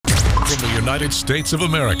From the United States of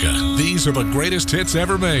America, these are the greatest hits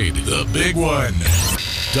ever made. The Big One.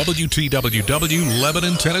 WTWW,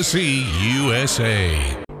 Lebanon, Tennessee,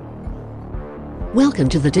 USA. Welcome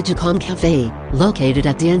to the Digicom Cafe, located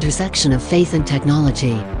at the intersection of faith and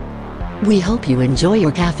technology. We hope you enjoy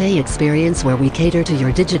your cafe experience where we cater to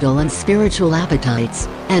your digital and spiritual appetites,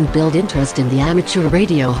 and build interest in the amateur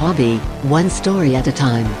radio hobby, one story at a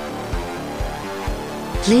time.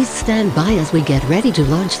 Please stand by as we get ready to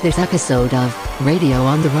launch this episode of Radio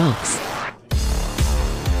on the Rocks.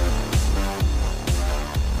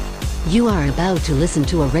 You are about to listen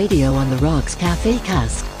to a Radio on the Rocks Cafe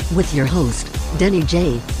cast, with your host, Denny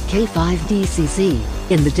J,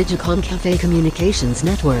 K5DCC, in the Digicom Cafe Communications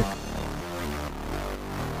Network.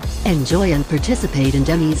 Enjoy and participate in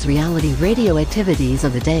Denny's reality radio activities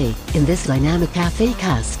of the day, in this dynamic cafe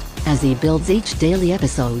cast, as he builds each daily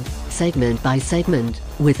episode, segment by segment,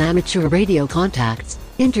 with amateur radio contacts,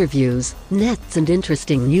 interviews, nets and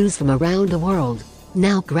interesting news from around the world.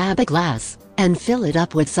 Now grab a glass, and fill it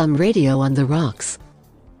up with some Radio on the Rocks.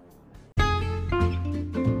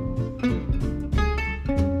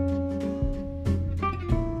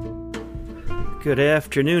 Good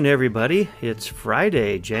afternoon, everybody. It's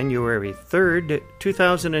Friday, January 3rd,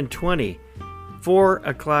 2020, 4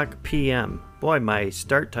 o'clock p.m. Boy, my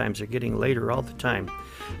start times are getting later all the time.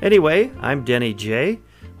 Anyway, I'm Denny J,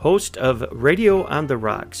 host of Radio on the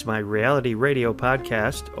Rocks, my reality radio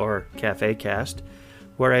podcast, or Cafe Cast,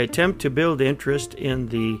 where I attempt to build interest in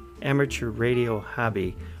the amateur radio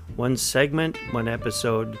hobby, one segment, one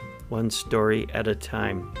episode, one story at a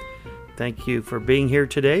time. Thank you for being here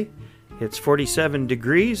today. It's 47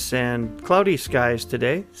 degrees and cloudy skies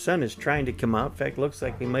today. Sun is trying to come out. In fact, looks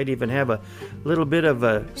like we might even have a little bit of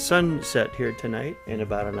a sunset here tonight in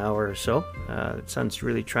about an hour or so. The sun's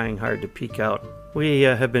really trying hard to peek out. We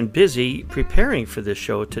have been busy preparing for this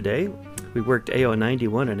show today. We worked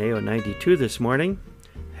AO91 and AO92 this morning.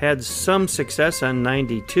 Had some success on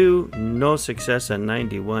 92, no success on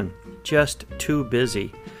 91. Just too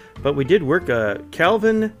busy. But we did work a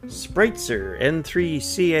Calvin Spreitzer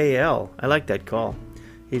N3CAL. I like that call.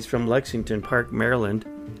 He's from Lexington Park, Maryland,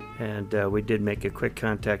 and we did make a quick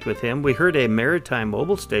contact with him. We heard a maritime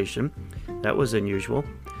mobile station. That was unusual.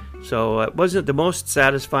 So it wasn't the most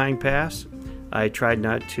satisfying pass. I tried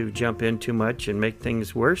not to jump in too much and make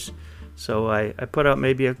things worse. So I put out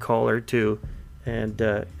maybe a call or two and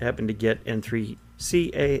happened to get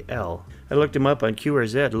N3CAL. I looked him up on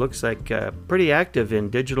QRZ. It looks like pretty active in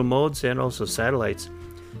digital modes and also satellites.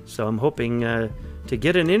 So I'm hoping to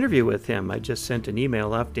get an interview with him. I just sent an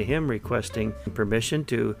email off to him requesting permission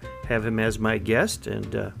to have him as my guest,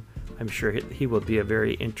 and I'm sure he will be a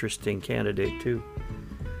very interesting candidate too.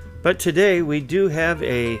 But today we do have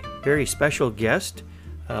a very special guest,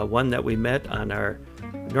 one that we met on our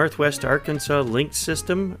Northwest Arkansas Link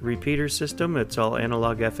system, repeater system. It's all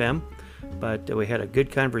analog FM. But we had a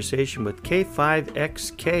good conversation with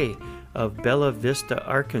K5XK of Bella Vista,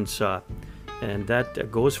 Arkansas, and that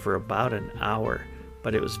goes for about an hour.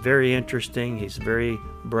 But it was very interesting. He's a very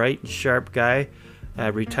bright and sharp guy.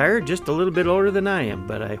 Retired, just a little bit older than I am,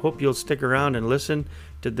 but I hope you'll stick around and listen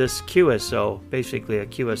to this QSO, basically a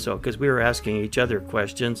QSO, because we were asking each other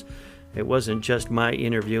questions. It wasn't just my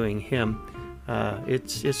interviewing him.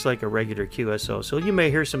 It's like a regular QSO. So you may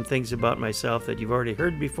hear some things about myself that you've already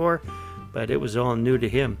heard before, but it was all new to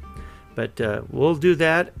him. But we'll do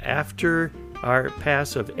that after our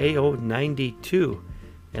pass of AO92.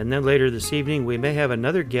 And then later this evening, we may have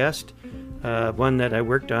another guest, one that I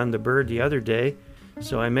worked on, the bird, the other day.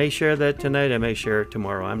 So I may share that tonight, I may share it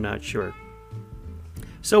tomorrow, I'm not sure.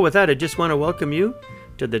 So with that, I just want to welcome you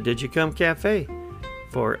to the Digicom Cafe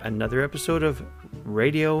for another episode of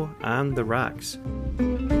Radio on the Rocks.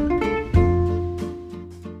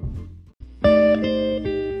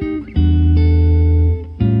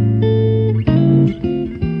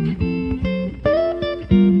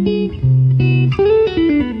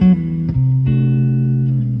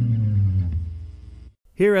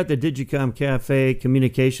 Here at the Digicom Cafe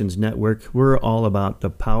Communications Network, we're all about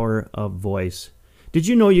the power of voice. Did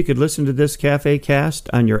you know you could listen to this Cafe Cast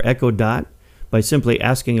on your Echo Dot by simply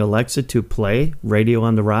asking Alexa to play Radio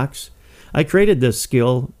on the Rocks? I created this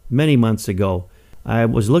skill many months ago. I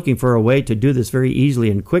was looking for a way to do this very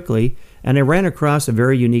easily and quickly, and I ran across a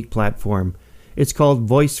very unique platform. It's called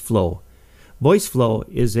VoiceFlow. VoiceFlow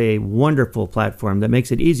is a wonderful platform that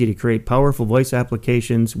makes it easy to create powerful voice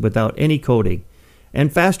applications without any coding,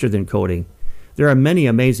 and faster than coding. There are many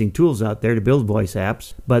amazing tools out there to build voice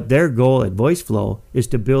apps, but their goal at VoiceFlow is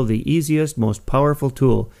to build the easiest, most powerful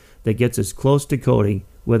tool that gets us close to coding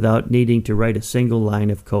without needing to write a single line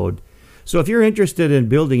of code. So if you're interested in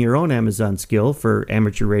building your own Amazon skill for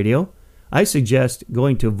amateur radio, I suggest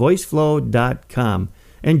going to voiceflow.com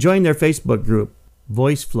and join their Facebook group,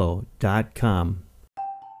 voiceflow.com.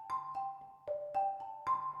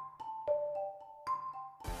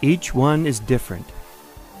 Each one is different.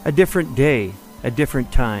 A different day, a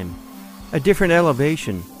different time, a different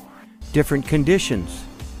elevation, different conditions,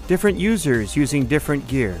 different users using different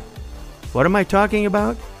gear. What am I talking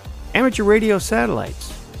about? Amateur radio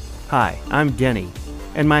satellites. Hi, I'm Denny,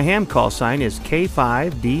 and my ham call sign is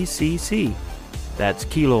K5DCC. That's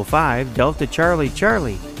Kilo 5 Delta Charlie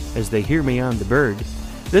Charlie, as they hear me on the bird.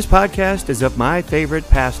 This podcast is of my favorite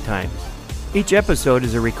pastimes. Each episode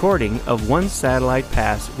is a recording of one satellite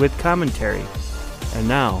pass with commentary. And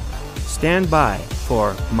now, stand by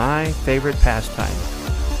for my favorite pastime.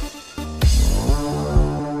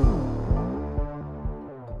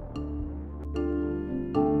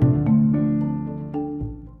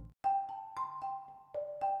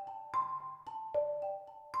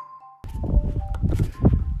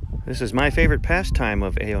 This is my favorite pastime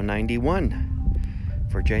of AO 91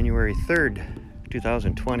 for January 3rd,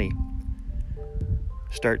 2020.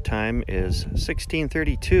 Start time is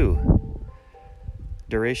 16:32.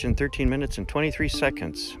 Duration 13 minutes and 23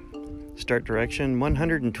 seconds. Start direction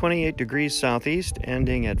 128 degrees southeast,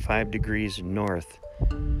 ending at 5 degrees north.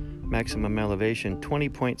 Maximum elevation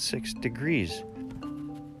 20.6 degrees.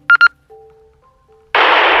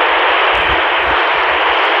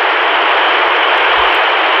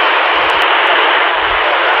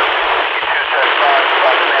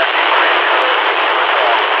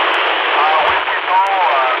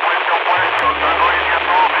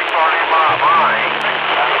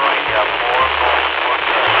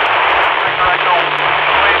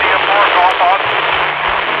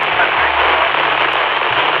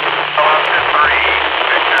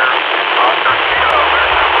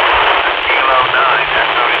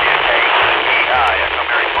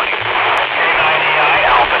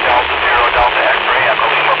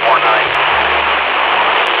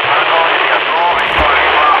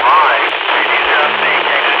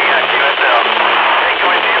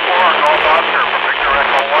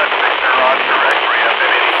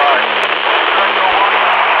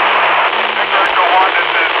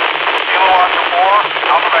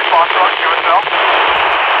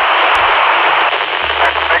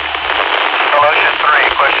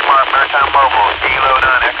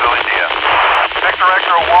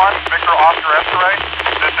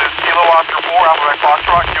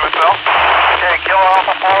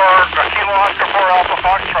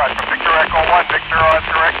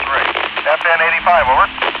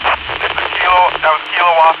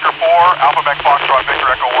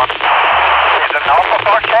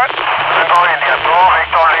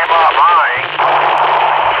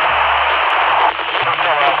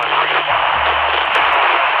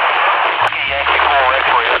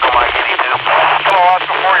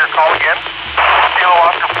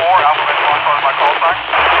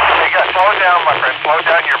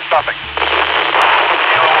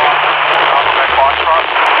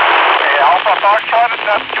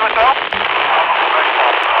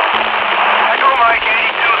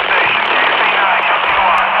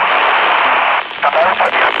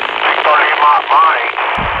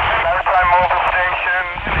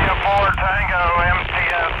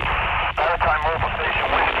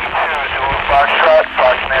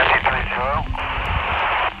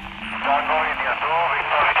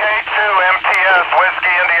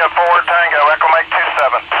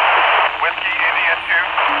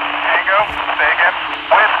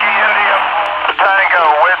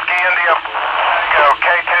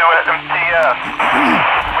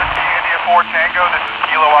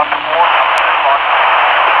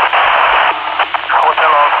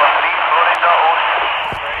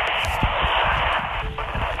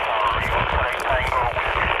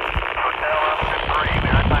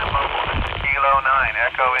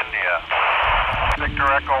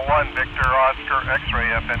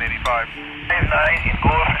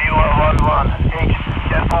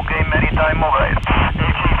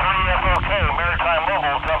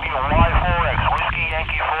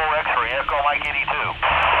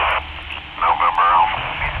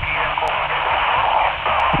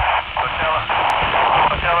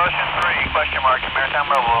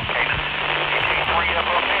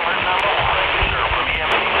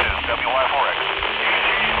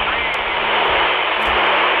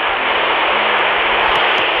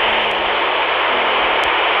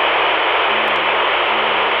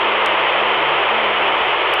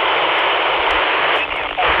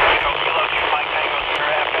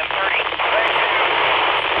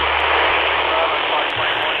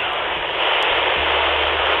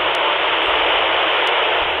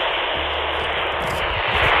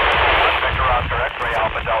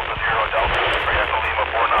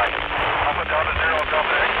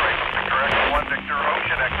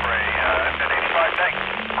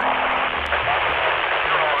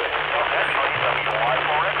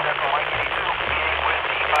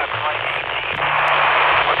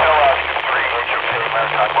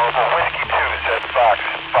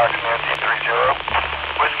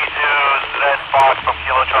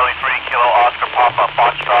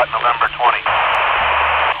 Foxtrot, November 20.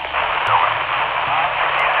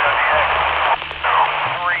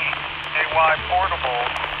 AY Portable.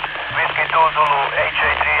 Whiskey 2 Zulu,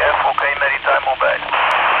 HA3 FOK Maritime Mobile.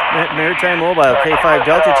 Maritime Mobile, K5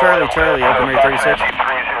 Delta Charlie Charlie, Echo Mary 36. 30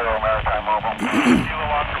 Maritime Mobile. Kilo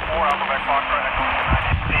Oscar 4, Alphabet Foxtrot, Echo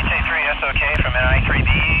 19. HA3 SOK from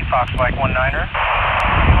NI3D, Fox Mike 19er.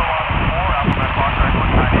 Kilo Oscar 4, Alphabet Foxtrot, Echo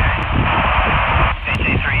 98.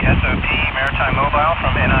 HA3 SOP, Maritime Mobile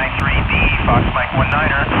from NI3D, Fox Mike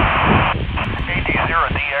 19er.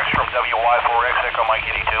 AD0DX from WY4X, Echo Mike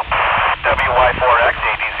 82. WY4X,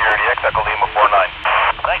 AD0DX, Echo Lima 49.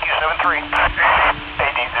 Thank you, 73.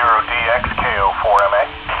 AD0DX, KO4MA.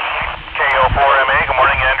 KO4MA, good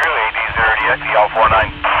morning, Andrew. AD0DX, EL49.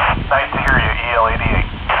 Nice to hear you, EL88.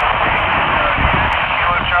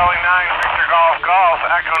 Kilo Charlie 9, Victor Golf Golf,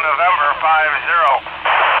 Echo November 50.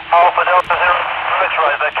 Alpha Delta 0,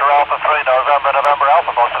 Detroit, Victor Alpha 3, November, November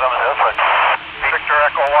Alpha, most of them is Detroit. Victor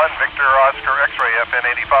Echo 1, Victor Oscar X-ray,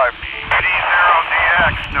 FN85.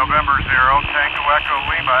 AD0DX, November 0, Tango Echo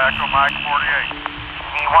Lima, Echo Mike 48.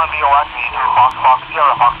 B1 VOX, B2 Fox Fox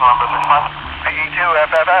Sierra, Fox November 35. BE2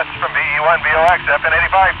 FFS from BE1 VOX,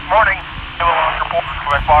 FN85. Morning. Kilo Oscar 4,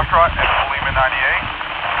 Quebec Foxtrot, Echo Lima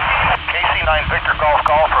 98. KC9 Victor Golf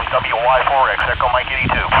Golf from WY4X, Echo Mike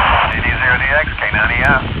 82. AD0DX,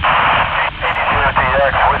 K90F.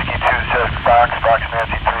 AD0DX, Whiskey 2 says Fox, Fox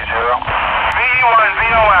Nancy 30. BE1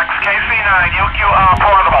 VOX, KC9 UQR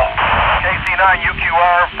Portable. KC9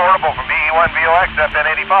 UQR Portable from BE1 VOX,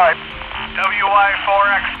 FN85.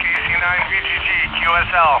 WY4X, KC9 VGG,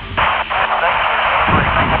 QSL.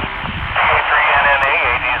 PA3NNA,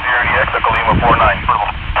 AD0DX, Echo Lima 49.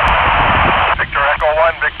 Portable. Victor Echo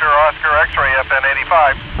 1, Victor Oscar X-ray, FN85.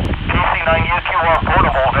 KC9 UQR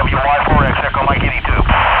Portable, WY4X, Echo Mike 82.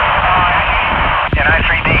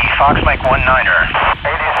 NI3D, Fox Mike 19er.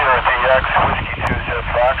 AD0DX, Whiskey 2 says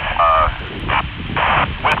Fox.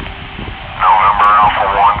 With November Alpha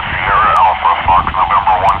 1, Sierra Alpha, Fox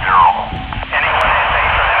November 10. Anyone is A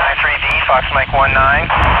for NI3D, Fox Mike 19.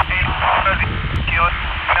 Kilo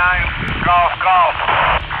 9, Golf Golf.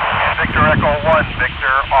 And Victor Echo 1,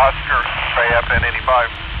 Victor Oscar, Trey FN85.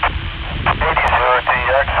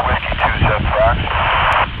 AD0DX, Whiskey 2 says Fox.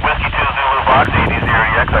 Whiskey 2 Zulu Fox,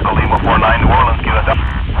 AD0DX, Echo Lima 49, New Orleans, QSL.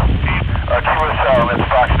 QSL, that's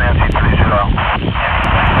Fox Nancy 30.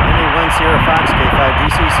 NA1 Sierra Fox, K5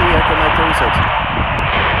 DCC, Echo Mike 36.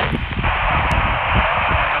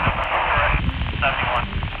 71.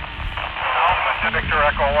 Victor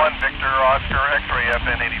Echo 1, Victor Oscar X-ray,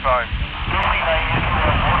 FN85.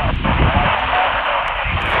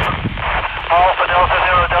 Alpha Delta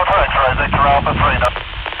 0 Delta X-ray, Victor Alpha 3.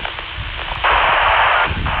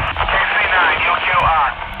 KC9 UQR.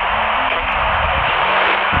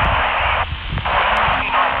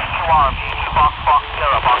 Fox Fox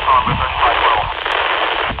Sierra, Fox November 35.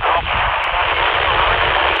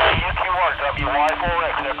 UQR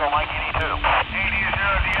WY4X, Echo Mike 82.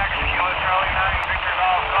 AD0DX, Kilo Charlie 9, Victor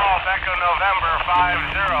Golf Golf, Echo November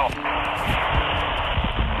 50.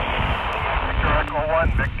 Victor Echo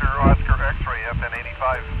 1, Victor Oscar X-ray, FN85.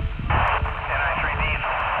 NI3D,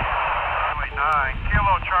 Charlie 9,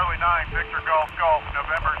 Kilo Charlie 9, Victor Golf Golf,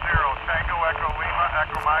 November 0, Tango Echo Lima,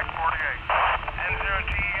 Echo Mike 48.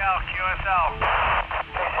 N0TEL, QSL.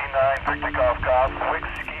 KC9, Victor Golf Golf,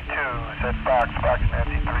 Whiskey 2, said Fox, Fox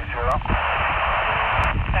Nancy 30.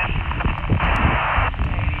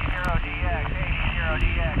 AD0DX,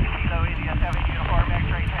 AD0DX, Kilo India 7, Uniform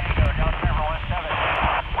X-ray Tango, Delta November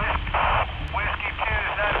 17. Whiskey 2,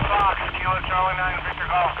 said Fox, Kilo Charlie 9, Victor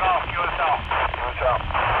Golf Golf, QSL. QSL.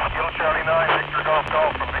 Kilo Charlie 9, Victor Golf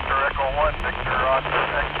Golf from Victor Echo 1, Victor Oscar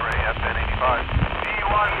X-ray, FN85.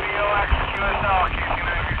 B1 VOX, QSL,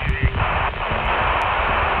 KC9 VGD.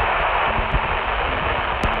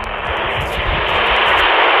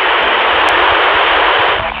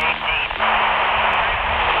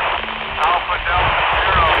 Alpha Delta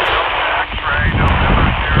 0, Delta X-ray, November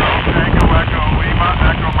 0, Tango Echo Lima,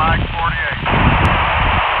 Echo Mike 48.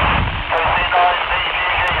 KC9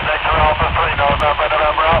 VGG, Victor Alpha 3, November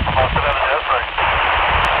Alpha, most of them is X-ray.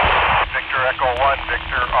 Victor Echo 1,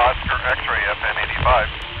 Victor Oscar X-ray, FN85.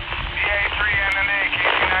 PA3NNA,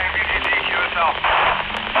 KC9 VGG, QSL.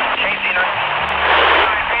 KC9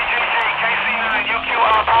 VGG, KC9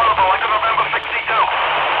 UQR Portable, into November 62.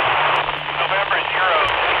 November 0,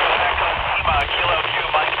 Echo Lima, Kilo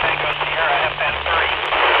 2, Mike Tango Sierra, FN3.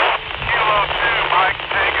 Kilo 2, Mike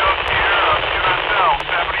Tango Sierra, QSL,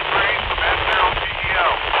 73 from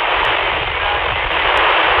N0TEL.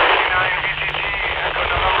 KC9 VGG, Echo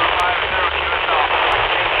November 50, QSL.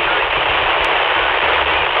 KC9 VGG,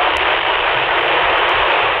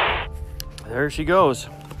 There she goes.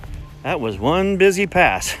 That was one busy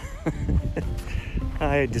pass.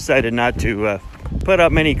 I decided not to put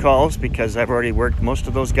up many calls because I've already worked most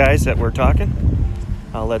of those guys that were talking.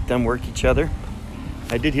 I'll let them work each other.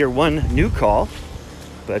 I did hear one new call,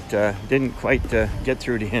 but didn't quite get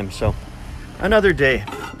through to him. So another day.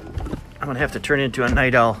 I'm gonna have to turn into a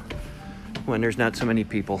night owl when there's not so many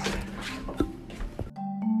people.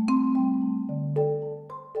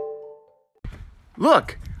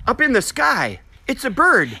 Look, up in the sky. It's a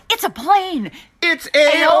bird. It's a plane. It's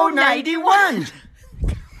AO91.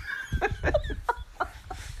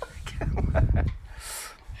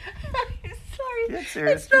 Sorry. Get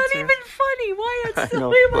serious, it's not get even serious. funny. Why I am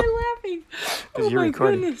know. I laughing? Oh you're my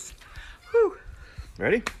recording. goodness. Whew.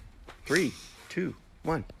 Ready? 3, 2,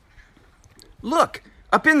 1. Look,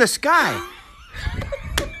 up in the sky.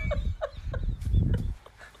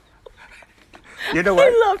 You know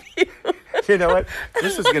what? I love you. You know what?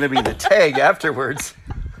 This is going to be the tag afterwards,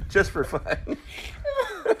 just for fun.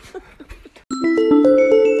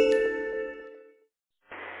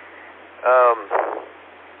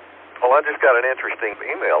 Well, I just got an interesting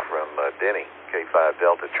email from Denny, K5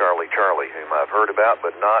 Delta Charlie Charlie, whom I've heard about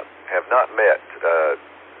but have not met.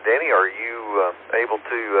 Denny, are you able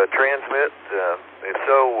to transmit? If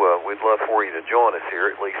so, we'd love for you to join us here,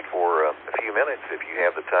 at least for a few minutes, if you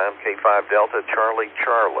have the time. K5 Delta Charlie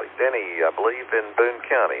Charlie. Denny, I believe in Boone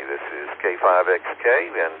County. This is K5XK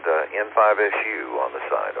and N5SU on the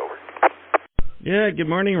side. Over. Yeah, good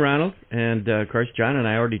morning, Ronald. And, of course, John and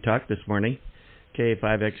I already talked this morning.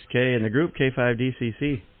 K5XK and the group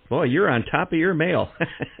K5DCC. Boy, you're on top of your mail.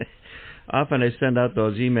 Often I send out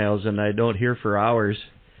those emails and I don't hear for hours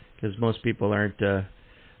because most people aren't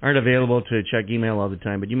available to check email all the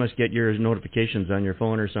time. But you must get your notifications on your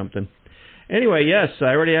phone or something. Anyway, yes, I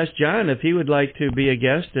already asked John if he would like to be a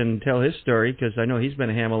guest and tell his story because I know he's been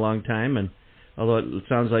a ham a long time. And although it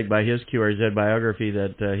sounds like by his QRZ biography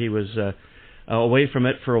that he was away from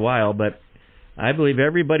it for a while, but I believe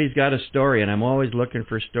everybody's got a story, and I'm always looking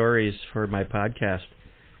for stories for my podcast.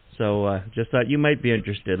 So just thought you might be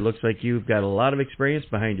interested. Looks like you've got a lot of experience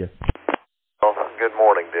behind you. Well, good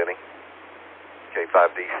morning, Denny.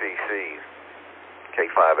 K5DCC,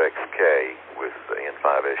 K5XK with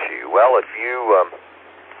N5SU. Well, if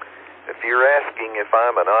you're asking if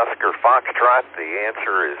I'm an Oscar Foxtrot, the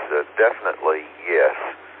answer is definitely yes.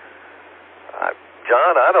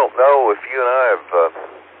 John, I don't know if you and I have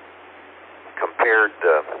compared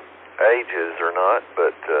ages or not,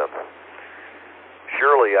 but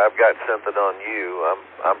surely I've got something on you.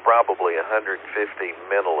 I'm probably 150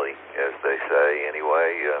 mentally, as they say,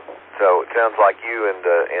 anyway. So it sounds like you and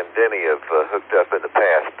Denny have hooked up in the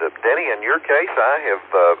past. Denny, in your case,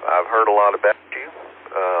 I've heard a lot about you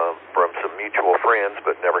from some mutual friends,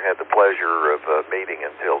 but never had the pleasure of meeting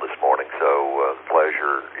until this morning. So the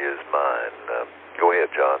pleasure is mine. Go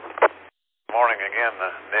ahead, John. Morning again,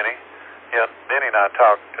 Denny. Yeah, Denny and I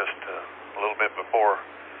talked just a little bit before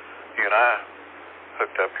you and I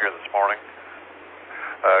hooked up here this morning.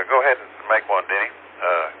 Go ahead and make one, Denny.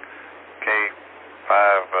 K5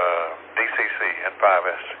 DCC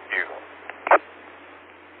N5SU.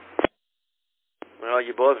 Well,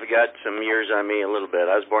 you both have got some years on me a little bit.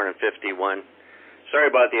 I was born in 51. Sorry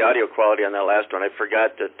about the audio quality on that last one. I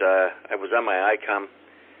forgot that I was on my ICOM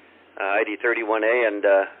ID31A, and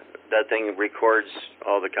that thing records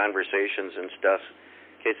all the conversations and stuff.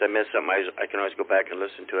 In case I miss something, I can always go back and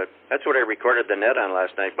listen to it. That's what I recorded the net on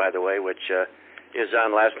last night, by the way, which is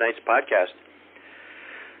on last night's podcast.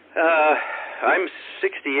 I'm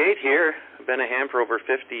 68 here. I've been a ham for over 50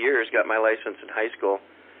 years. Got my license in high school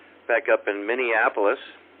back up in Minneapolis.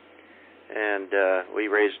 And we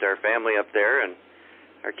raised our family up there, and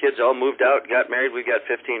our kids all moved out, got married. We've got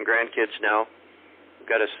 15 grandkids now. We've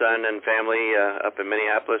got a son and family up in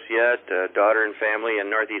Minneapolis yet, a daughter and family in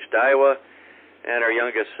northeast Iowa, and our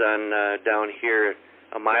youngest son down here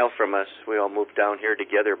a mile from us. We all moved down here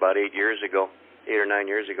together about 8 or 9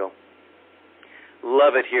 years ago.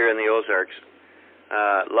 Love it here in the Ozarks.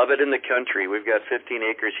 Love it in the country. We've got 15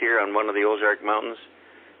 acres here on one of the Ozark Mountains.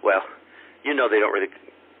 Well, you know they don't really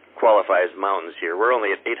qualify as mountains here. We're only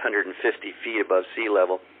at 850 feet above sea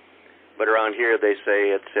level. But around here, they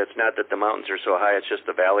say it's not that the mountains are so high, it's just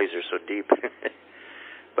the valleys are so deep.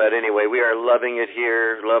 But anyway, we are loving it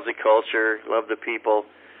here, love the culture, love the people,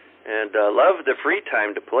 and love the free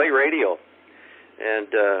time to play radio.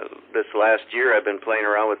 And this last year, I've been playing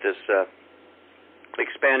around with this,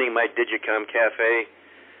 expanding my Digicom Cafe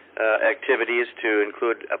activities to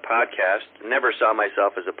include a podcast. Never saw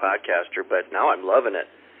myself as a podcaster, but now I'm loving it.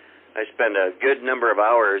 I spend a good number of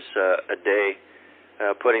hours a day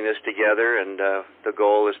putting this together, and the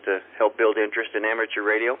goal is to help build interest in amateur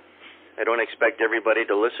radio. I don't expect everybody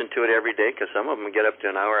to listen to it every day, because some of them get up to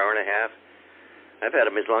an hour, hour and a half. I've had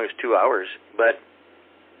them as long as 2 hours, but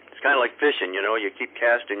it's kind of like fishing, you know. You keep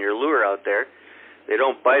casting your lure out there. They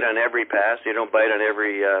don't bite on every pass. They don't bite on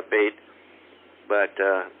every bait. But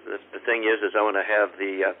the thing is I want to have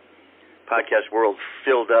the podcast world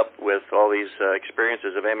filled up with all these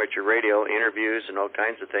experiences of amateur radio, interviews, and all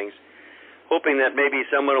kinds of things, hoping that maybe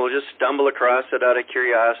someone will just stumble across it out of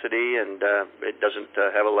curiosity and it doesn't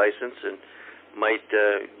have a license and might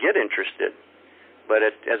get interested. But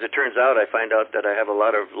as it turns out, I find out that I have a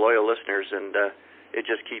lot of loyal listeners, and it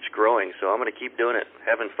just keeps growing. So I'm going to keep doing it,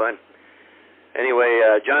 having fun. Anyway,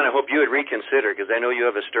 John, I hope you would reconsider, because I know you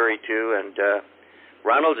have a story too. And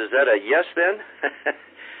Ronald, is that a yes then?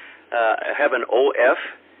 Have an OF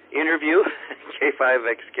interview,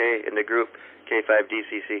 K5XK in the group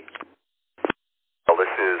K5DCC. Well,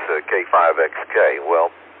 this is K5XK. Well,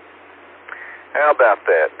 how about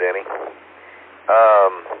that, Denny?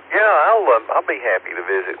 Yeah, I'll be happy to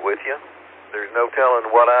visit with you. There's no telling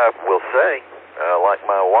what I will say. Like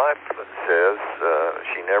my wife says,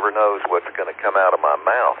 she never knows what's going to come out of my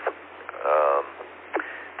mouth.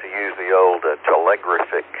 To use the old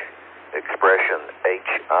telegraphic expression,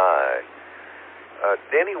 HI.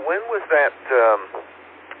 Denny, when was that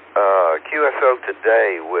QSO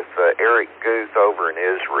Today with Eric Guth over in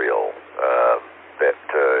Israel that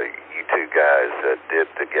you two guys did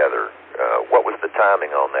together? What was the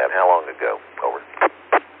timing on that? How long ago? Over.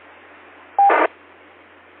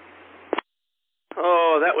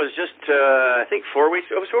 Oh, that was just, I think 4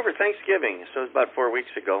 weeks. It was over Thanksgiving, so it was about 4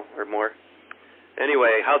 weeks ago or more.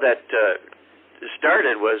 Anyway, how that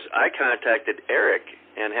started was I contacted Eric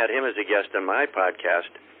and had him as a guest on my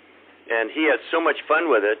podcast, and he had so much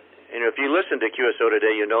fun with it. And if you listen to QSO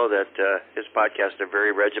Today, you know that his podcasts are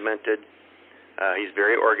very regimented. He's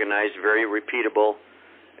very organized, very repeatable,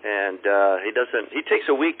 and he takes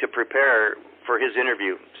a week to prepare for his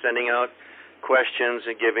interview, sending out questions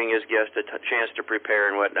and giving his guest a chance to prepare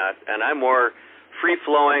and whatnot. And I'm more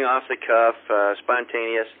free-flowing, off-the-cuff,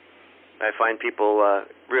 spontaneous. I find people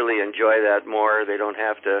really enjoy that more. They don't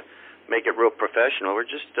have to make it real professional. We're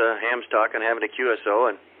just hams talking, having a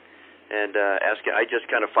QSO, and asking. I just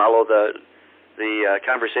kind of follow the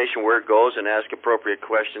conversation where it goes and ask appropriate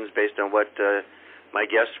questions based on what my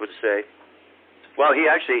guests would say. Well, he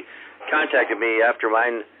actually contacted me after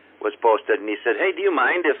mine was posted, and he said, "Hey, do you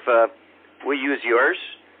mind if we use your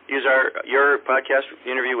podcast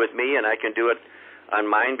interview with me, and I can do it on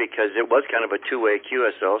mine, because it was kind of a two-way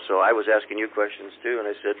QSO, so I was asking you questions too." And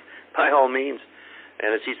I said, "By all means."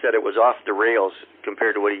 And as he said, it was off the rails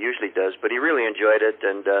compared to what he usually does, but he really enjoyed it,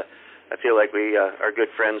 and I feel like we are good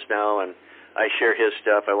friends now, and I share his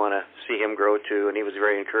stuff. I want to see him grow too, and he was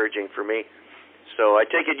very encouraging for me. So I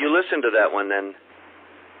take it you listened to that one then.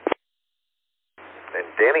 And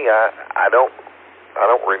Denny, I don't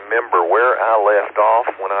remember where I left off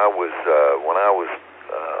when I was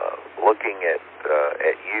looking at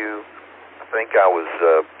you. I think I was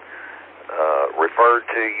referred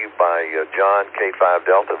to you by John K5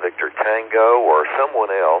 Delta Victor Tango or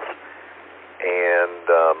someone else, and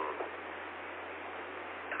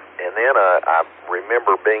then I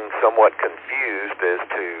remember being somewhat confused as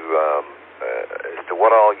to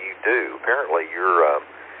what all you do. Apparently, you're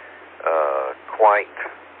quite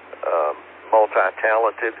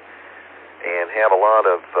multi-talented and have a lot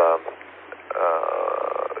of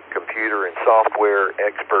computer and software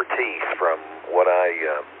expertise from what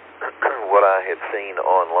I had seen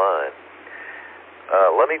online.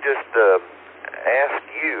 Let me just ask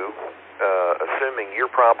you, assuming you're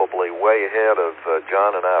probably way ahead of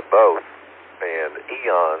John and I both, and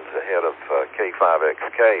eons ahead of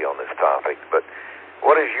K5XK on this topic, but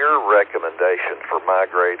what is your recommendation for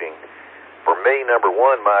migrating? For me, number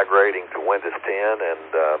one, migrating to Windows 10,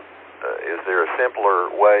 and is there a simpler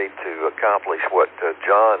way to accomplish what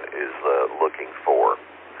John is looking for?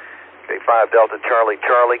 K5 Delta Charlie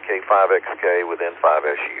Charlie, K5XK with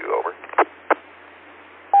N5SU, over.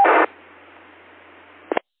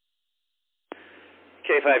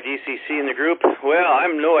 K5DCC in the group. Well,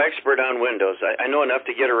 I'm no expert on Windows. I know enough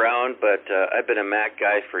to get around, but I've been a Mac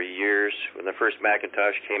guy for years. When the first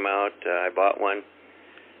Macintosh came out, I bought one.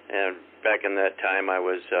 And back in that time, I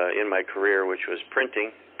was in my career, which was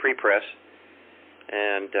printing, pre-press,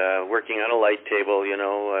 and working on a light table,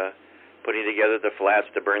 putting together the flats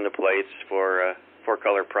to burn the plates for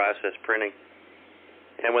four-color process printing.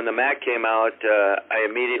 And when the Mac came out, I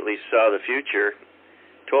immediately saw the future,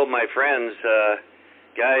 told my friends,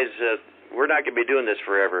 guys, we're not going to be doing this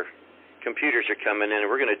forever. computers are coming in, and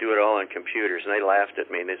we're going to do it all on computers. And they laughed at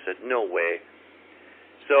me, and they said, no way.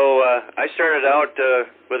 So I started out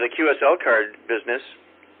with a QSL card business,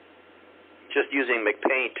 just using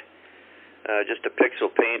McPaint, just a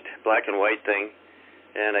pixel paint, black and white thing.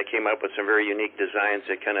 And I came up with some very unique designs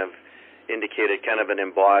that kind of indicated kind of an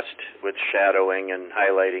embossed with shadowing and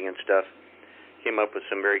highlighting and stuff. Came up with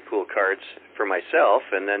some very cool cards for myself,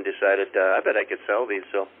 and then decided I bet I could sell these.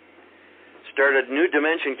 So started New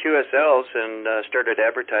Dimension QSLs and started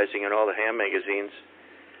advertising in all the ham magazines.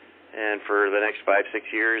 And for the next 5-6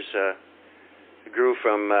 years, grew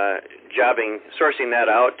from sourcing that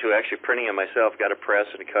out to actually printing it myself. Got a press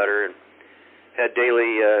and a cutter, and had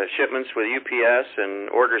daily shipments with UPS and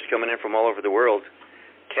orders coming in from all over the world.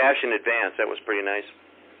 Cash in advance. That was pretty nice.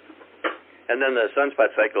 And then the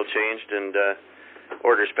Sunspot cycle changed, and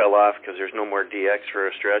orders fell off because there's no more DX for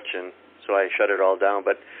a stretch, and so I shut it all down.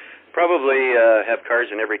 But probably have cars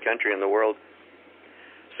in every country in the world.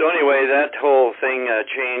 So anyway, that whole thing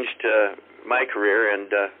changed my career, and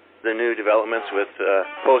the new developments with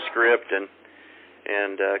PostScript and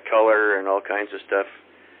color and all kinds of stuff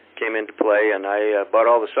came into play. And I bought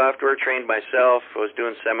all the software, trained myself, was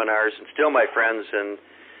doing seminars, and still my friends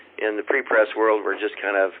in the pre-press world were just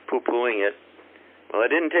kind of poo-pooing it. Well, it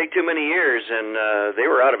didn't take too many years, and they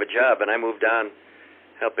were out of a job, and I moved on,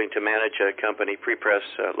 helping to manage a company,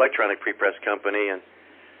 electronic pre-press company, and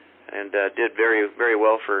did very, very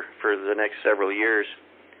well for the next several years.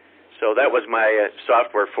 So that was my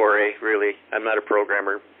software foray, really. I'm not a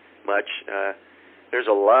programmer much. There's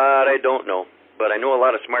a lot I don't know, but I know a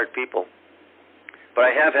lot of smart people. But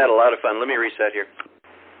I have had a lot of fun. Let me reset here.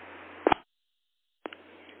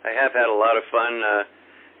 I have had a lot of fun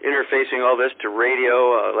interfacing all this to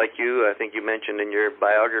radio, like you. I think you mentioned in your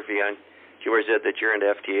biography on QRZ that you're into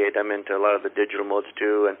FT8. I'm into a lot of the digital modes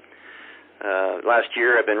too. And last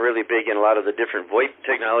year I've been really big in a lot of the different VoIP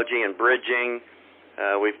technology and bridging.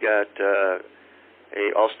 We've got a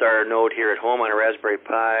All-Star node here at home on a Raspberry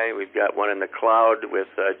Pi. We've got one in the cloud with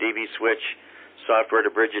DV Switch software to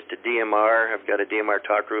bridge it to DMR. I've got a DMR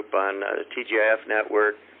talk group on the TGIF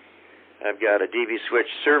network. I've got a DV Switch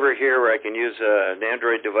server here where I can use an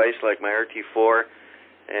Android device like my RT4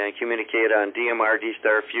 and communicate on DMR,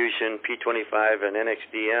 D-Star Fusion, P25, and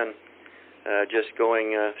NXDN. Just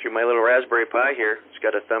going through my little Raspberry Pi here. It's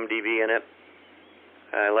got a thumb DV in it.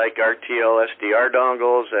 I like RTL SDR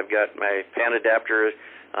dongles. I've got my PAN adapter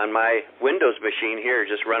on my Windows machine here,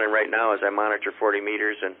 just running right now as I monitor 40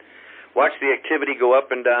 meters and watch the activity go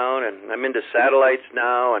up and down. And I'm into satellites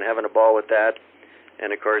now and having a ball with that.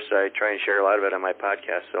 And, of course, I try and share a lot of it on my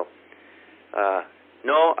podcast. So,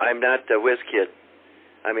 no, I'm not a whiz kid.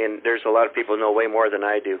 I mean, there's a lot of people who know way more than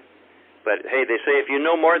I do. But, hey, they say if you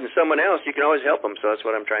know more than someone else, you can always help them. So that's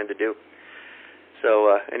what I'm trying to do.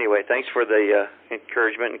 So, anyway, thanks for the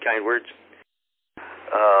encouragement and kind words.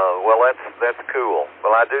 Well, that's cool.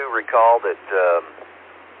 Well, I do recall that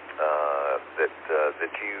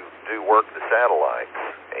that you do work the satellites,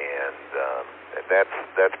 and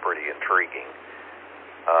that's pretty intriguing.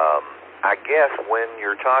 I guess when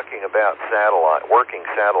you're talking about working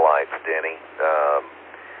satellites, Denny,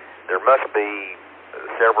 there must be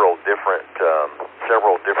several different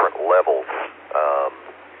levels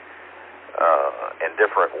and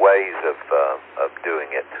different ways of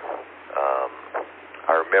doing it.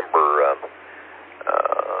 I remember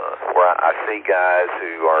where I see guys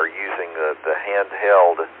who are using the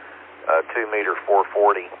handheld 2-meter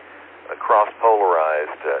 440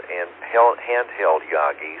 cross-polarized and handheld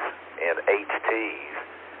Yagis and HTs,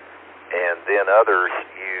 and then others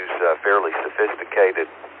use fairly sophisticated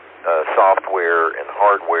software and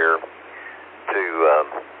hardware to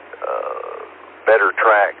better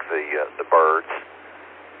track the birds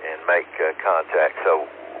and make contact. So,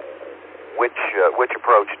 which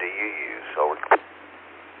approach do you use?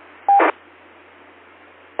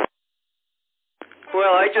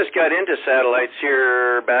 Well, I just got into satellites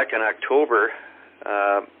here back in October.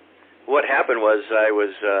 What happened was I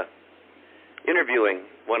was interviewing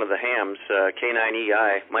one of the hams,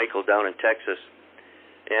 K9EI, Michael, down in Texas.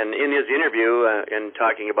 And in his interview, and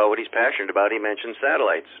talking about what he's passionate about, he mentioned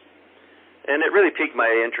satellites. And it really piqued my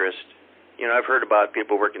interest. You know, I've heard about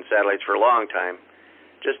people working satellites for a long time.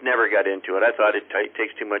 Just never got into it. I thought it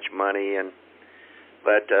takes too much money.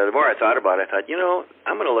 But the more I thought about it, I thought,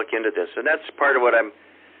 I'm going to look into this. And that's part of what I'm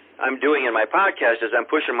doing in my podcast is I'm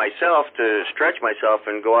pushing myself to stretch myself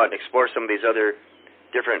and go out and explore some of these other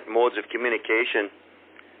different modes of communication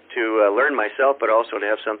to learn myself, but also to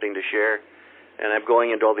have something to share. And I'm going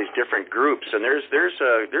into all these different groups, and there's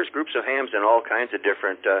groups of hams in all kinds of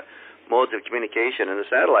different modes of communication, and the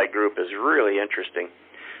satellite group is really interesting.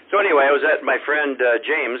 So anyway, I was at my friend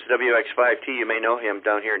James, WX5T, you may know him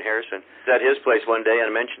down here in Harrison. I was at his place one day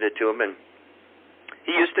and I mentioned it to him, and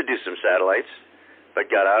he used to do some satellites,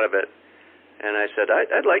 but got out of it. And I said,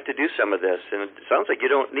 I'd like to do some of this, and it sounds like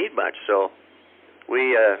you don't need much. So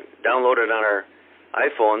we downloaded on our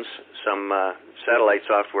iPhones some satellite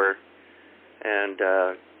software and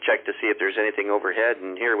checked to see if there's anything overhead,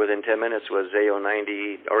 and here within 10 minutes was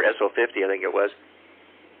AO90, or SO50 I think it was.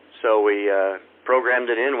 So we programmed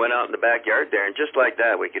it in, went out in the backyard there, and just like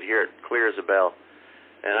that we could hear it clear as a bell.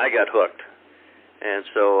 And I got hooked. And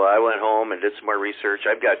so I went home and did some more research.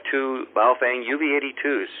 I've got two Baofeng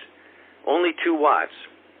UV82s, only 2 watts.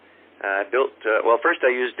 I built, first I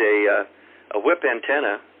used a whip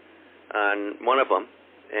antenna on one of them,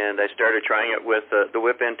 and I started trying it with the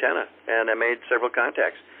whip antenna, and I made several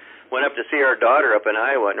contacts. Went up to see our daughter up in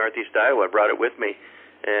Iowa, northeast Iowa, brought it with me,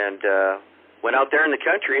 and went out there in the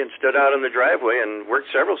country and stood out in the driveway and worked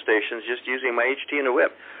several stations just using my HT and a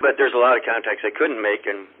whip. But there's a lot of contacts I couldn't make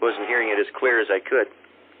and wasn't hearing it as clear as I could.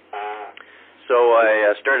 So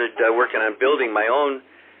I started working on building my own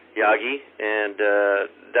Yagi, and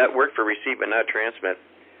that worked for receive but not transmit.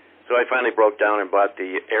 So I finally broke down and bought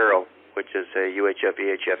the Arrow, which is a UHF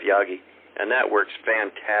EHF Yagi, and that works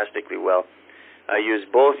fantastically well. I use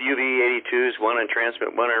both UV82s, one on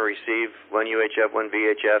transmit, one on receive, one UHF, one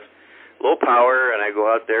VHF. Low power, and I go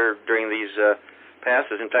out there during these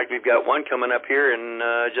passes. In fact, we've got one coming up here in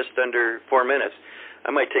just under 4 minutes.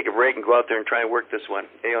 I might take a break and go out there and try and work this one,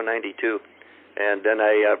 AO92. And then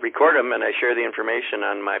I record them and I share the information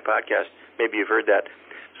on my podcast. Maybe you've heard that.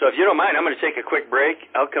 So if you don't mind, I'm going to take a quick break.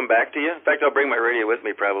 I'll come back to you. In fact, I'll bring my radio with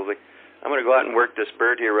me probably. I'm going to go out and work this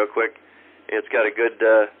bird here real quick. It's got a good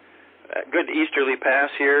easterly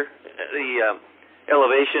pass here. The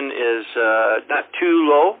elevation is not too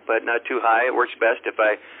low, but not too high. It works best if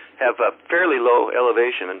I have a fairly low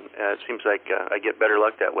elevation, and it seems like I get better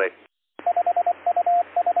luck that way.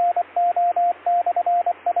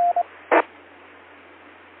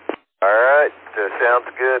 All right, sounds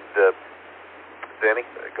good, Denny.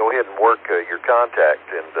 Go ahead and work your contact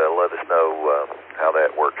and let us know how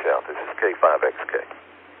that works out. This is K5XK.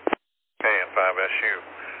 KN5SU.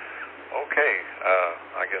 Okay,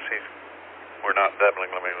 I guess we're not doubling.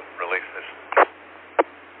 Let me release this.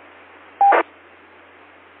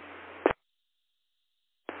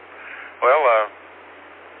 Well,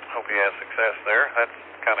 hope he has success there. That's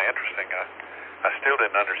kind of interesting. I still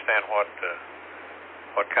didn't understand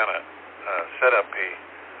what kind of setup he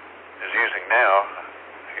is using now.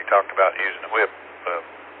 He talked about using a whip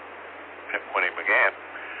when he began.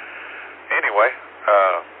 Anyway,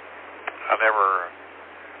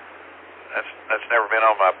 that's never been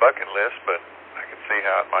on my bucket list, but I can see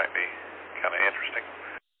how it might be kind of interesting.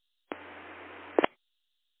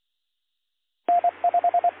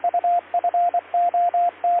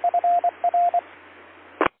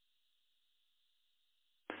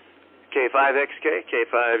 K5XK,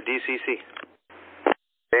 K5DCC.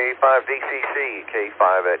 K5DCC,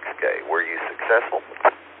 K5XK. Were you successful?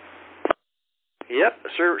 Yep,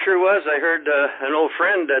 sure was. I heard an old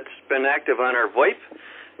friend that's been active on our VoIP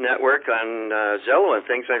network on Zello and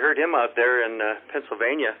things. I heard him out there in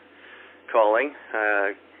Pennsylvania calling.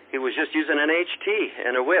 He was just using an HT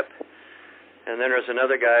and a whip. And then there's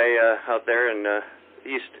another guy out there in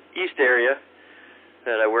east area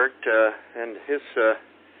that I worked, and his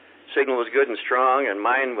signal was good and strong, and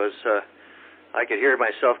mine was, I could hear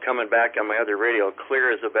myself coming back on my other radio,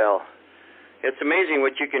 clear as a bell. It's amazing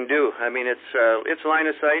what you can do. I mean, it's line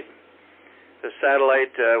of sight. The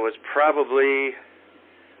satellite was probably,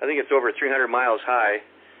 I think it's over 300 miles high,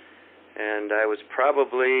 and I was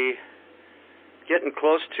probably getting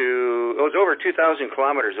close to, it was over 2,000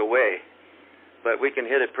 kilometers away, but we can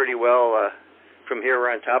hit it pretty well. From here,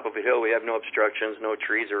 we're on top of a hill. We have no obstructions, no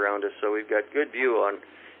trees around us, so we've got good view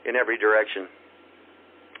in every direction.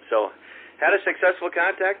 So, had a successful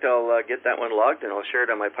contact. I'll get that one logged, and I'll share it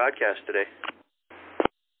on my podcast today.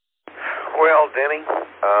 Well, Denny,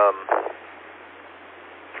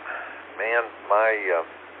 man,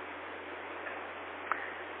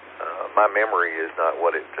 my memory is not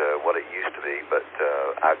what it used to be, but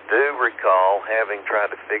I do recall having tried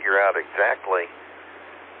to figure out exactly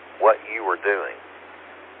what you were doing,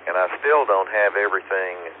 and I still don't have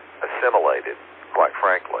everything assimilated, quite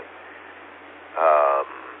frankly.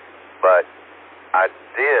 But I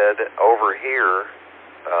did overhear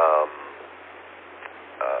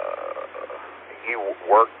you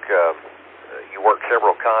work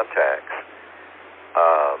several contacts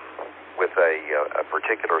with a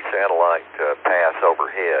particular satellite pass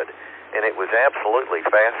overhead, and it was absolutely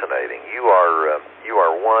fascinating. You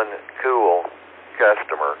are one cool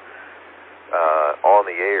customer on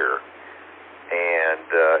the air, and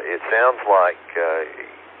it sounds like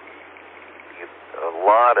a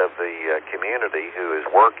lot of the community who is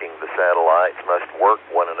working the satellites must work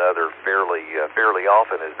one another fairly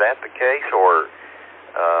often. Is that the case, or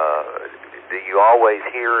do you always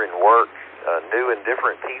hear and work new and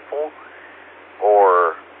different people,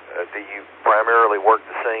 or do you primarily work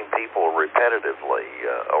the same people repetitively?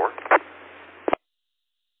 Over.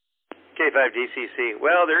 K5DCC.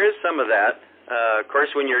 Well, there is some of that. Of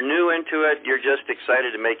course, when you're new into it, you're just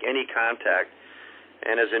excited to make any contact.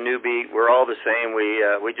 And as a newbie, we're all the same.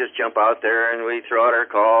 We just jump out there and we throw out our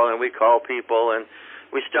call and we call people and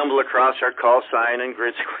we stumble across our call sign in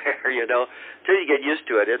Grid Square, till you get used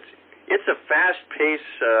to it. It's a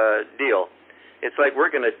fast-paced deal. It's like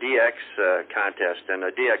working a DX contest and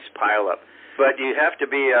a DX pileup. But you have to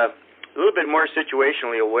be a little bit more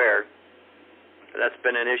situationally aware. That's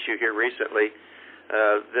been an issue here recently.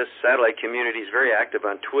 This satellite community is very active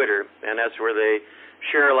on Twitter, and that's where they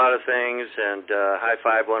share a lot of things and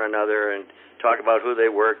high-five one another and talk about who they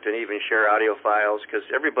worked and even share audio files because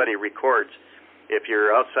everybody records. If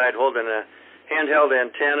you're outside holding a handheld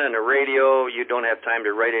antenna and a radio, you don't have time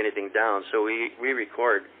to write anything down, so we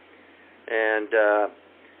record. And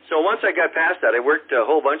so once I got past that, I worked a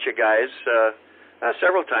whole bunch of guys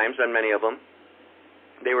several times on many of them.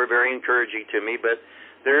 They were very encouraging to me, but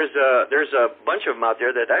there's a bunch of them out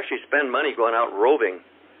there that actually spend money going out roving.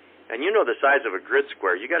 And you know the size of a grid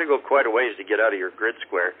square. You got to go quite a ways to get out of your grid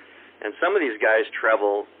square. And some of these guys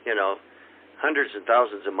travel, hundreds and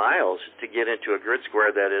thousands of miles to get into a grid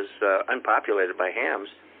square that is unpopulated by hams,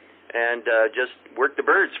 and just work the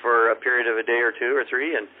birds for a period of a day or two or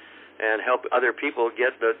three, and help other people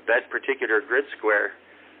get that particular grid square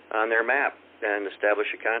on their map and establish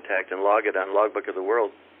a contact and log it on Logbook of the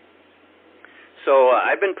World. So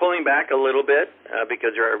I've been pulling back a little bit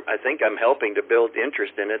because I think I'm helping to build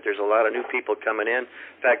interest in it. There's a lot of new people coming in.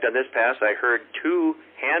 In fact, on this pass, I heard 2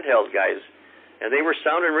 handheld guys, and they were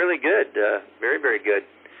sounding really good, very, very good.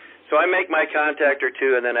 So I make my contact or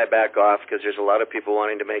two, and then I back off because there's a lot of people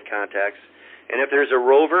wanting to make contacts. And if there's a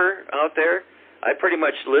rover out there, I pretty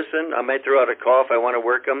much listen. I might throw out a call if I want to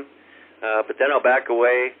work them, but then I'll back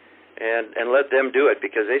away and let them do it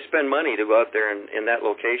because they spend money to go out there in that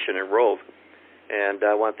location and rove. And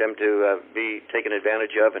I want them to be taken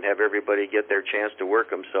advantage of and have everybody get their chance to work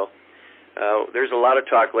them. So there's a lot of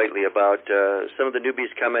talk lately about some of the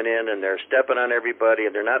newbies coming in and they're stepping on everybody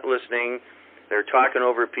and they're not listening. They're talking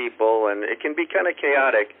over people, and it can be kind of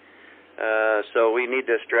chaotic. So we need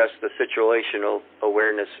to stress the situational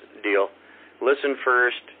awareness deal. Listen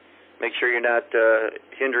first. Make sure you're not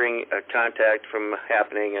hindering a contact from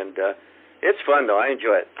happening. And it's fun, though. I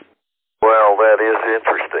enjoy it. Well, that is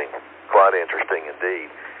interesting. Quite interesting indeed.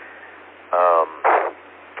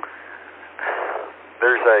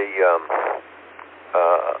 There's a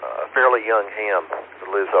fairly young ham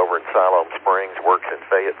who lives over in Siloam Springs, works in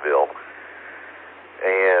Fayetteville,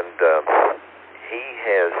 and he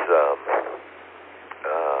has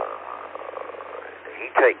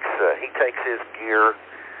he takes his gear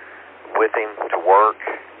with him to work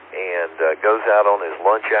and goes out on his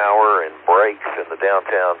lunch hour and breaks in the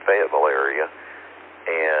downtown Fayetteville area.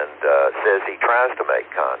 And says he tries to make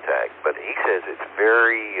contact, but he says it's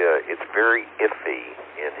very iffy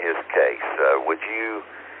in his case.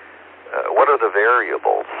 What are the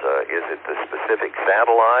variables? Is it the specific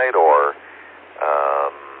satellite, or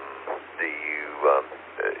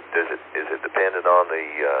is it dependent on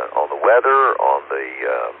the weather, on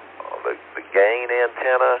the gain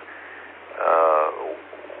antenna?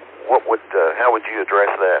 How would you address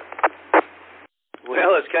that?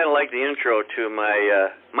 Well, it's kind of like the intro to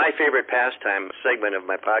my favorite pastime segment of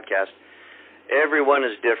my podcast. Everyone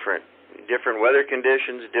is different. Different weather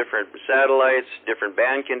conditions, different satellites, different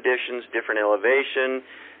band conditions, different elevation,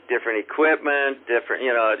 different equipment,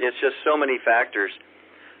 it's just so many factors.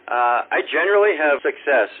 I generally have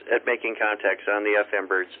success at making contacts on the FM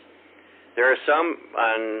birds. There are some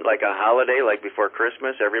on like a holiday, like before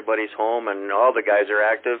Christmas, everybody's home and all the guys are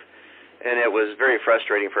active, and it was very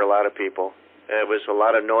frustrating for a lot of people. It was a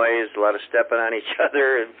lot of noise, a lot of stepping on each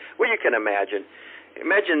other. Well, you can imagine.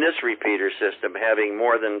 Imagine this repeater system having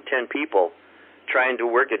more than 10 people trying to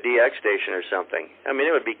work a DX station or something. I mean,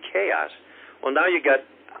 it would be chaos. Well, now you got,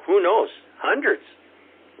 who knows, hundreds.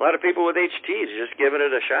 A lot of people with HTs just giving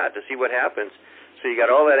it a shot to see what happens. So you got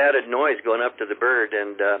all that added noise going up to the bird,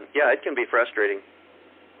 and yeah, it can be frustrating.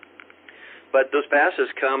 But those passes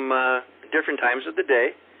come different times of the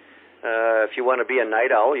day. If you want to be a night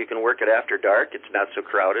owl, you can work it after dark. It's not so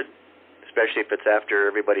crowded. especially if it's after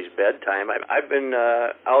everybody's bedtime. I've been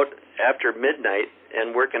out after midnight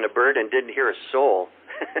and working a bird and didn't hear a soul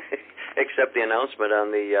except the announcement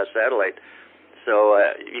on the satellite. So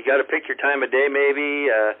you got to pick your time of day, maybe.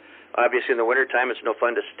 Obviously, in the wintertime, it's no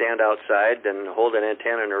fun to stand outside and hold an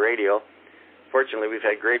antenna and a radio. Fortunately, we've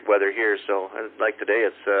had great weather here, so like today,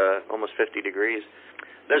 it's almost 50 degrees.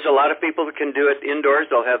 There's a lot of people that can do it indoors.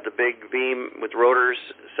 They'll have the big beam with rotors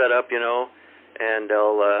set up, and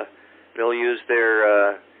they'll use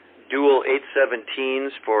their dual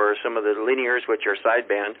 817s for some of the linears, which are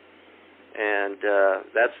sideband, and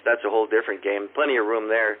that's a whole different game. Plenty of room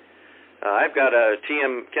there. I've got a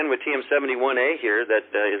Kenwood TM71A here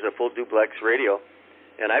that is a full duplex radio,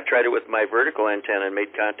 and I've tried it with my vertical antenna and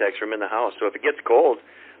made contacts from in the house. So if it gets cold,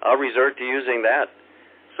 I'll resort to using that.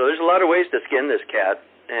 So there's a lot of ways to skin this cat,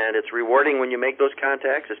 and it's rewarding when you make those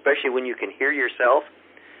contacts, especially when you can hear yourself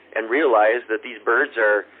and realize that these birds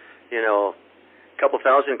are, a couple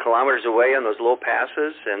thousand kilometers away on those low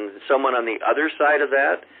passes, and someone on the other side of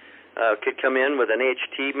that could come in with an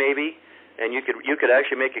HT maybe, and you could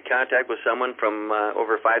actually make a contact with someone from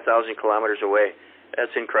over 5,000 kilometers away.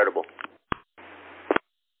 That's incredible.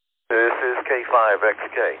 This is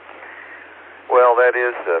K5XK. Well, that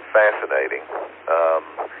is fascinating.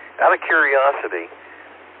 Out of curiosity,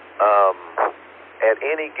 at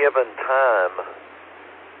any given time,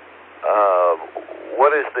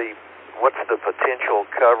 what's the potential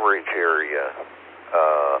coverage area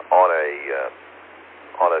on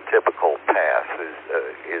a typical pass?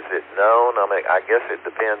 Is it known? I mean, I guess it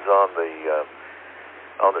depends on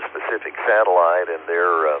the specific satellite and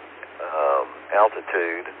their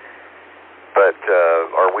altitude. But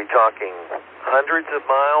are we talking hundreds of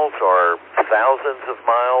miles or thousands of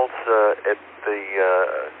miles?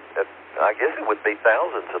 I guess it would be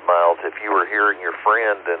thousands of miles if you were hearing your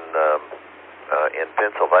friend in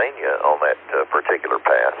Pennsylvania on that particular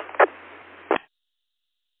pass.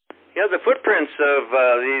 Yeah, the footprints of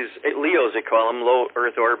these LEOs, they call them, low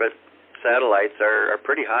Earth orbit satellites, are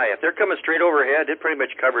pretty high. If they're coming straight overhead, it pretty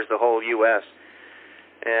much covers the whole U.S.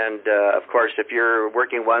 And, of course, if you're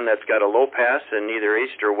working one that's got a low pass in either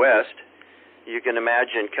east or west, you can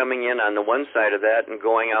imagine coming in on the one side of that and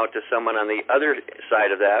going out to someone on the other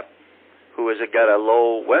side of that who has got a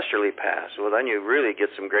low westerly pass. Well, then you really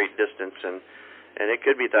get some great distance, and it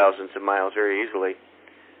could be thousands of miles very easily.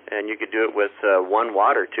 And you could do it with 1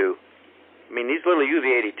 watt or 2. I mean, these little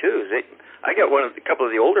UV-82s, I got a couple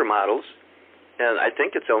of the older models, and I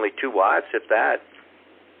think it's only 2 watts, if that.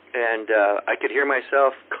 And I could hear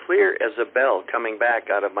myself clear as a bell coming back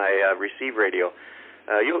out of my receive radio.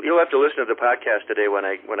 You'll have to listen to the podcast today when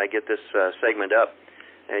I get this segment up,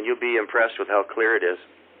 and you'll be impressed with how clear it is.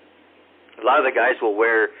 A lot of the guys will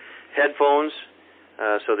wear headphones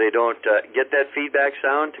so they don't get that feedback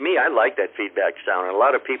sound. To me, I like that feedback sound, and a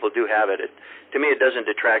lot of people do have it. To me, it doesn't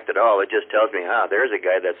detract at all. It just tells me, there's a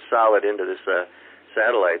guy that's solid into this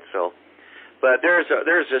satellite. So. But there's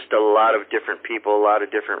just a lot of different people, a lot of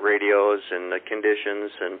different radios and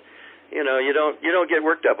conditions, and you don't get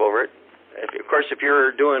worked up over it. Of course, if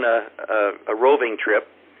you're doing a roving trip,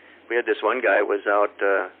 we had this one guy was out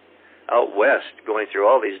west going through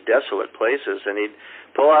all these desolate places, and he'd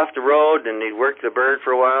pull off the road and he'd work the bird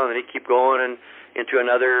for a while, and then he'd keep going and into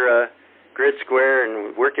another grid square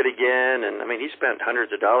and work it again. And I mean, he spent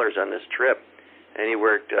hundreds of dollars on this trip, and he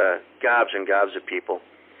worked gobs and gobs of people.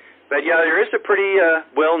 But yeah, there is a pretty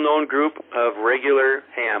well-known group of regular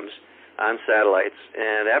hams on satellites.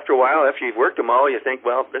 And after a while, after you've worked them all, you think,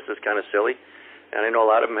 well, this is kind of silly. And I know a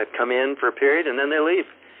lot of them have come in for a period, and then they leave.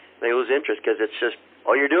 They lose interest because it's just,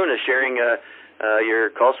 all you're doing is sharing your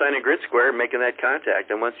call sign and grid square and making that contact.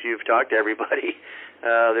 And once you've talked to everybody,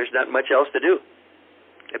 there's not much else to do.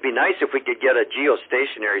 It'd be nice if we could get a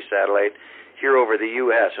geostationary satellite here over the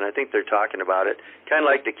U.S., and I think they're talking about it. Kind of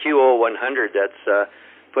like the QO100 that's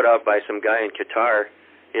put out by some guy in Qatar.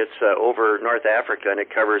 It's over North Africa, and it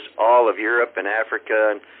covers all of Europe and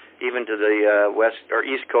Africa, and even to the west or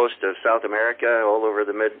east coast of South America, all over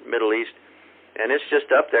the Middle East. And it's just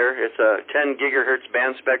up there. It's a 10 gigahertz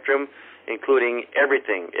band spectrum, including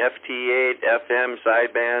everything, FT8, FM,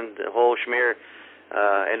 sideband, the whole schmear,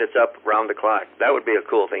 and it's up round the clock. That would be a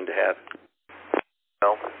cool thing to have.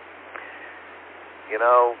 Well,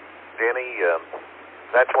 Denny,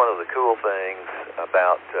 that's one of the cool things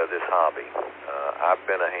about this hobby. I've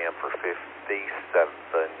been a ham for 57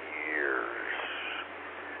 years.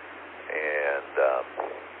 And,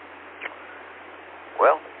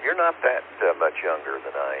 well, you're not that much younger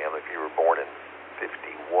than I am. If you were born in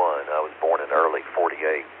 51, I was born in early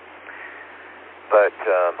 48. But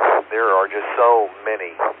there are just so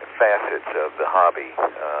many facets of the hobby.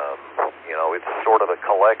 it's sort of a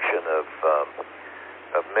collection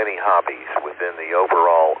of many hobbies within the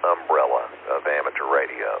overall umbrella of amateur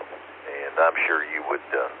radio. And I'm sure you would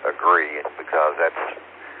agree, because that's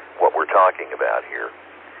what we're talking about here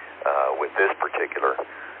with this particular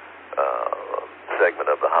segment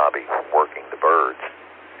of the hobby, Working the Birds.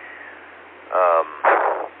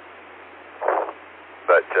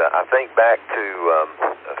 But I think back to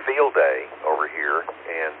a field day over here,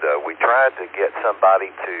 and we tried to get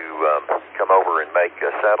somebody to come over and make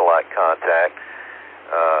satellite contact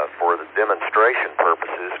for the demonstration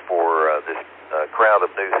purposes for this crowd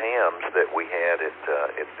of new hams that we had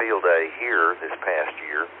at field day here this past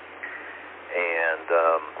year.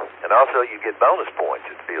 And also you get bonus points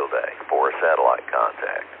at field day for a satellite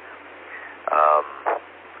contact.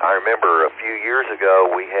 I remember a few years ago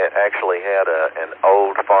we actually had an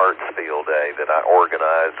old farts field day that I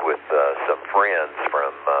organized with some friends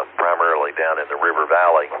from primarily down in the River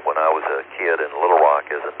Valley when I was a kid in Little Rock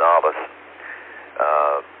as a novice.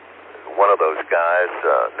 One of those guys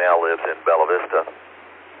now lives in Bella Vista.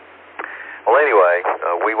 Well, anyway,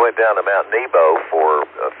 we went down to Mount Nebo for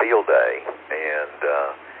a field day, and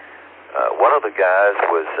one of the guys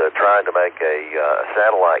was trying to make a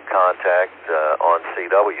satellite contact on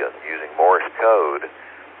CW using Morse code,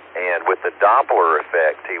 and with the Doppler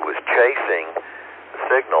effect, he was chasing the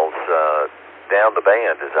signals down the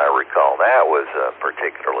band, as I recall. That was a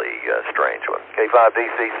particularly strange one.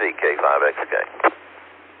 K5DCC, K5XK.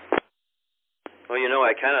 Well,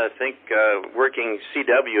 I kind of think working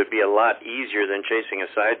CW would be a lot easier than chasing a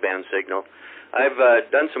sideband signal. I've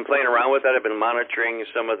done some playing around with that. I've been monitoring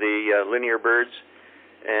some of the linear birds,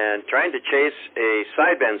 and trying to chase a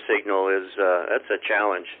sideband signal that's a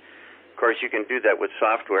challenge. Of course, you can do that with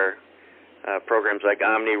software, programs like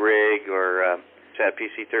OmniRig or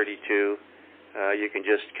SatPC32. You can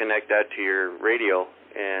just connect that to your radio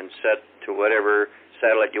and set to whatever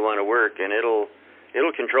satellite you want to work, and it'll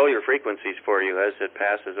control your frequencies for you as it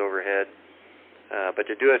passes overhead. But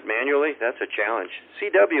to do it manually, that's a challenge.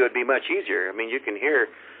 CW would be much easier. I mean, you can hear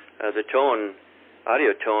the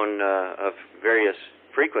audio tone of various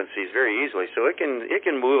frequencies very easily, so it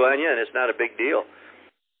can move on you, and it's not a big deal.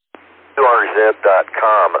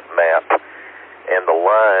 QRZ.com map, and the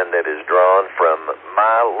line that is drawn from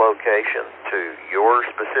my location to your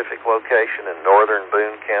specific location in northern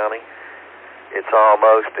Boone County, it's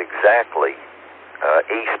almost exactly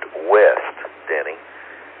east-west, Denny.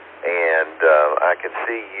 And I can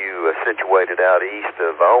see you situated out east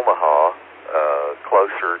of Omaha,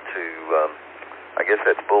 closer to, I guess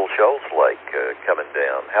that's Bull Shoals Lake coming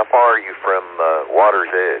down. How far are you from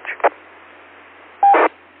Water's Edge?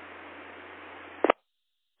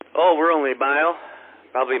 Oh, we're only a mile,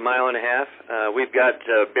 probably a mile and a half. We've got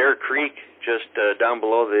Bear Creek just down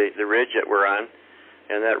below the ridge that we're on,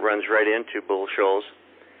 and that runs right into Bull Shoals.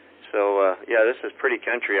 So, yeah, this is pretty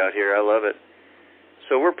country out here. I love it.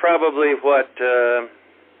 So we're probably,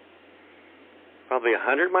 probably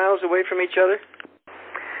 100 miles away from each other?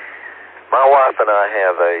 My wife and I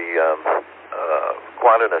have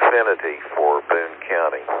quite an affinity for Boone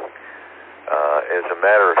County. As a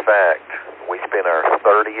matter of fact, we spent our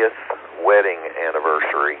 30th wedding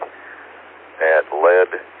anniversary at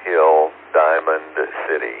Lead Hill, Diamond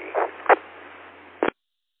City.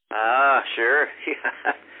 Ah, sure.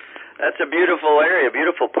 That's a beautiful area,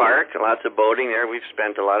 beautiful park, lots of boating there. We've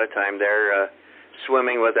spent a lot of time there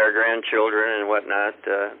swimming with our grandchildren and whatnot,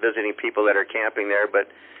 visiting people that are camping there. But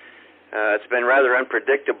it's been rather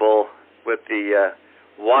unpredictable with the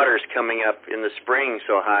waters coming up in the spring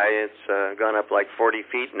so high. It's gone up like 40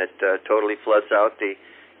 feet, and it totally floods out the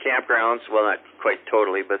campgrounds. Well, not quite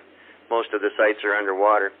totally, but most of the sites are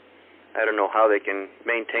underwater. I don't know how they can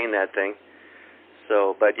maintain that thing.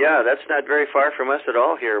 So, but yeah, that's not very far from us at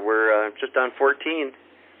all here. We're just on 14,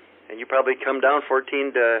 and you probably come down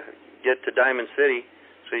 14 to get to Diamond City,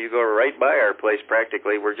 so you go right by our place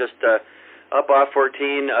practically. We're just up off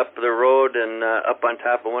 14, up the road, and up on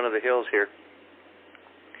top of one of the hills here.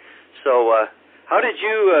 So, how did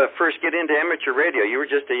you first get into amateur radio? You were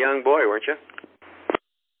just a young boy, weren't you?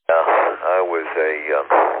 I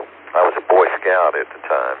was a Boy Scout at the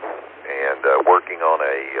time, and working on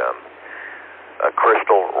a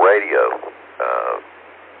crystal radio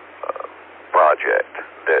project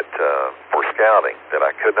that for scouting that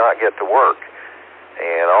I could not get to work,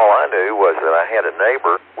 and all I knew was that I had a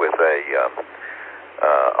neighbor with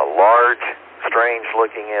a large,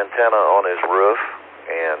 strange-looking antenna on his roof,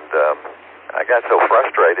 and I got so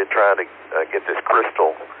frustrated trying to get this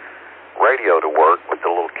crystal radio to work with the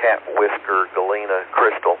little cat whisker Galena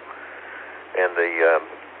crystal, and the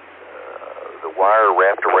wire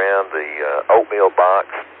wrapped around the oatmeal box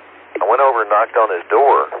I went over and knocked on his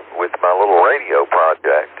door with my little radio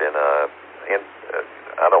project, and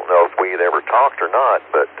I don't know if we had ever talked or not,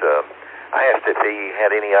 but I asked if he had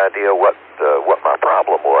any idea what my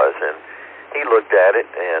problem was, and he looked at it,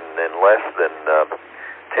 and in less than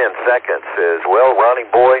 10 seconds says, "Well, Ronnie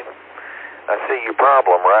boy, I see your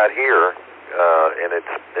problem right here, and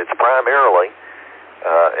it's primarily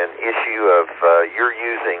an issue of you're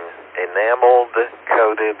using enameled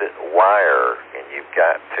coated wire, and you've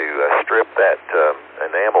got to strip that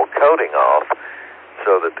enamel coating off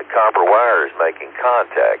so that the copper wire is making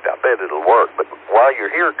contact. I bet it'll work, but while you're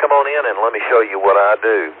here, come on in and let me show you what I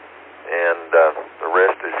do." And the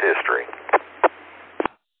rest is history.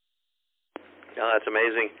 Oh, that's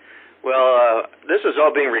amazing. Well, this is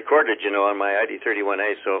all being recorded, on my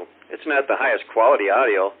ID31A, so it's not the highest quality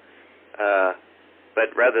audio.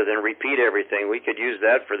 But rather than repeat everything, we could use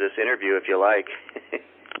that for this interview if you like.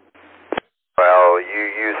 Well, you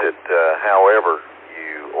use it however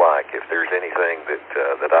you like. If there's anything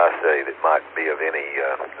that I say that might be of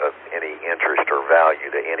any interest or value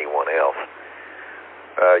to anyone else,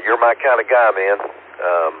 you're my kind of guy, man.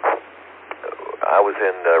 I was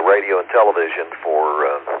in radio and television for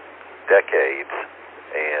decades,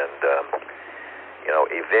 and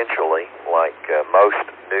eventually, like most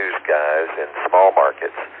news guys in small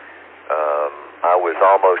markets, I was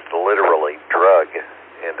almost literally drugged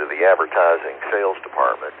into the advertising sales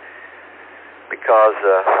department because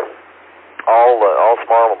all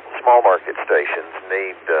small market stations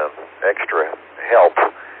need extra help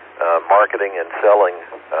marketing and selling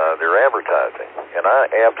their advertising, and I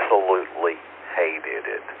absolutely hated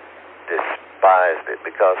it, despised it,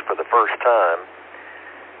 because for the first time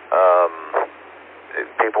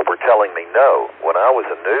people were telling me no. When I was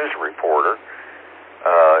a news reporter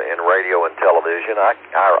in radio and television, I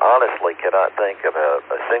honestly cannot think of a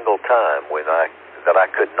single time that I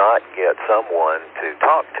could not get someone to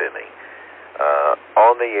talk to me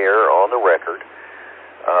on the air, on the record.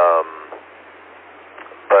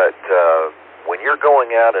 But when you're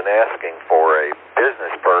going out and asking for a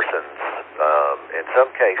business person's, in some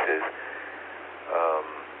cases,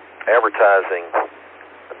 advertising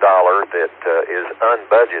dollar that is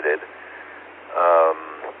unbudgeted,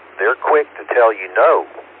 they're quick to tell you no.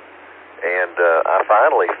 And I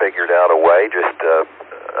finally figured out a way, just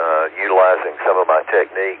utilizing some of my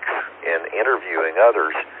techniques in interviewing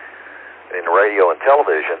others in radio and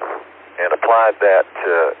television, and applied that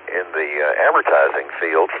in the advertising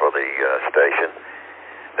field for the station,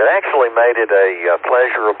 that actually made it a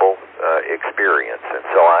pleasurable experience. And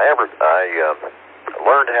so I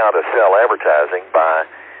learned how to sell advertising by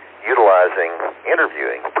utilizing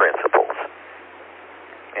interviewing principles.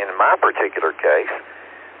 In my particular case,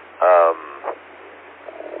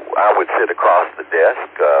 I would sit across the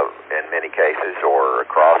desk in many cases, or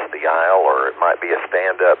across the aisle, or it might be a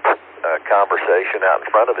stand-up conversation out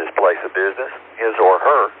in front of his place of business, his or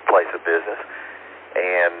her place of business,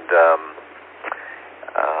 and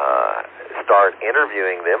start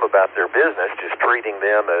interviewing them about their business, just treating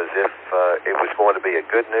them as if it was going to be a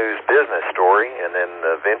good news business story, and then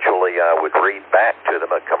eventually I would read back to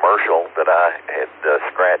them a commercial that I had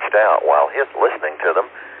scratched out while listening to them,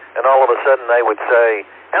 and all of a sudden they would say,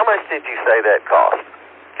 "How much did you say that cost?"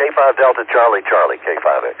 K5 Delta Charlie Charlie,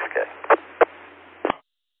 K5XK.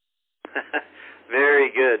 Very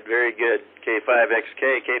good, very good.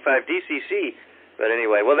 K5XK, K5DCC. But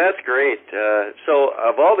anyway, well, that's great. So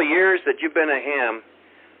of all the years that you've been a ham,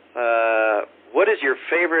 what is your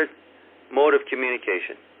favorite mode of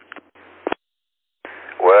communication?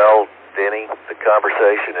 Well, Denny, the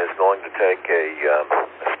conversation is going to take a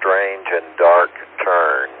strange and dark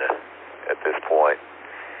turn at this point,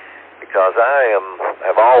 because I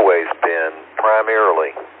have always been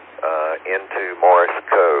primarily into Morse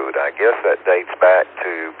code. I guess that dates back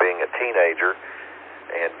to being a teenager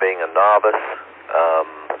and being a novice.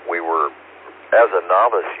 As a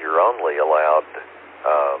novice, you're only allowed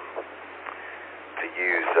to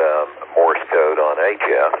use Morse code on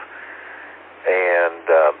HF, and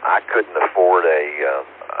I couldn't afford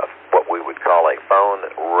what we would call a phone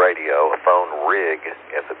radio, a phone rig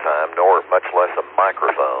at the time, nor much less a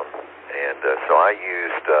microphone. And so I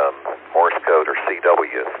used Morse code, or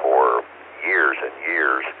CW, for years and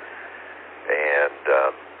years, and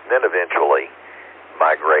then eventually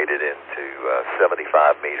migrated into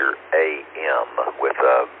 75-meter AM with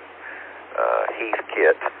a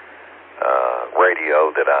Heathkit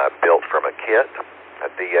radio that I built from a kit, a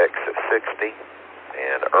DX60,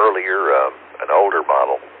 and earlier an older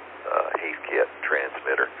model Heathkit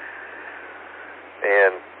transmitter,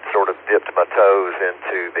 and sort of dipped my toes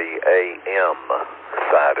into the AM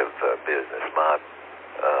side of business. My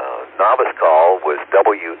novice call was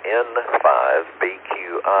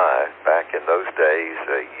WN5BQI. Back in those days,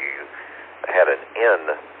 you had an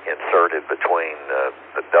N inserted between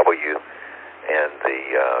the W and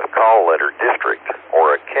the call letter district,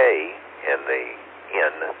 or a K in the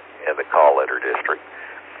N in the call letter district.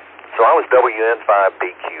 So I was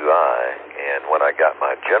WN5BQI, and when I got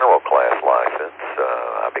my general class license,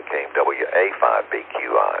 I became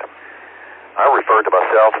WA5BQI. I referred to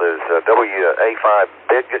myself as WA5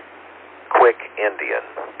 Big Quick Indian,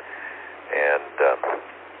 and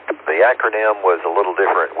the acronym was a little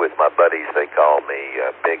different with my buddies. They called me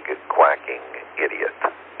Big Quacking Idiot.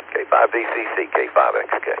 K5DCC,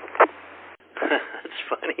 K5XK. That's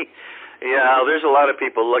funny. Yeah, there's a lot of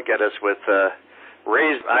people look at us with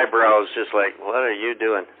raised eyebrows, just like, what are you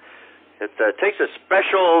doing? It takes a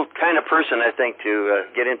special kind of person, I think, to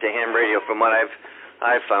get into ham radio. From what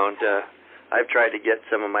I've found, I've tried to get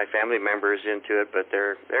some of my family members into it, but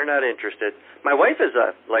they're not interested. My wife is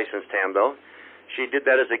a licensed ham, though. She did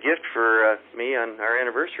that as a gift for me on our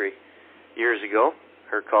anniversary years ago.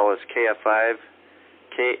 Her call is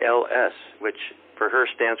KF5KLS, which for her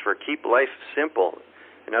stands for Keep Life Simple.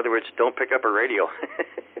 In other words, don't pick up a radio.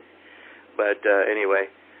 But anyway,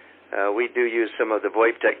 we do use some of the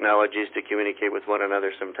VoIP technologies to communicate with one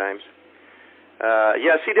another sometimes.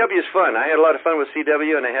 Yeah, CW is fun. I had a lot of fun with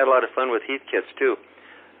CW, and I had a lot of fun with Heathkits, too.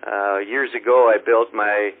 Years ago, I built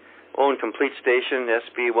my own complete station,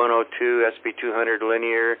 SB102, SB200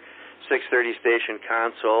 linear, 630 station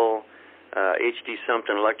console, HD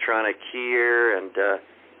something electronic keyer, and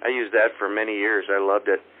I used that for many years. I loved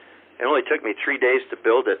it. It only took me 3 days to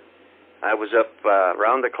build it. I was up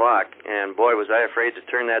round the clock, and boy, was I afraid to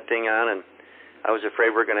turn that thing on, and I was afraid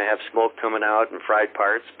we were going to have smoke coming out and fried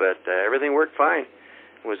parts, but everything worked fine.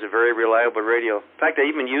 It was a very reliable radio. In fact, I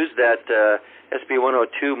even used that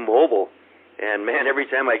SB102 mobile, and man, every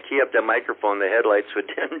time I key up that microphone, the headlights would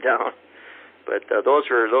dim down. But those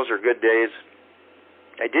are good days.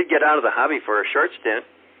 I did get out of the hobby for a short stint.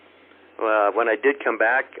 When I did come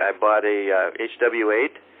back, I bought a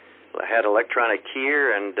HW8. I had electronic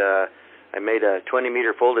keyer, and I made a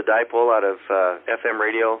 20-meter folded dipole out of FM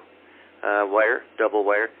radio wire, double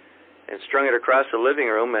wire, and strung it across the living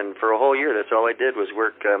room, and for a whole year, that's all I did was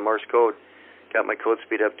work Morse code. Got my code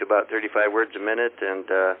speed up to about 35 words a minute, and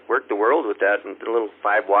worked the world with that, and a little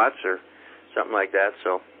 5 watts or something like that.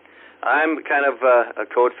 So I'm kind of a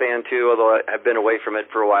code fan, too, although I've been away from it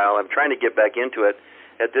for a while. I'm trying to get back into it.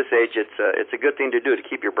 At this age, it's a good thing to do to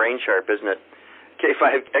keep your brain sharp, isn't it?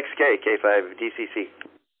 K5XK, K5DCC.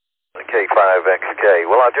 K5XK.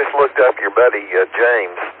 Well, I just looked up your buddy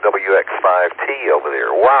James, WX5T over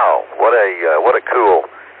there. Wow, what a cool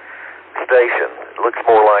station. It looks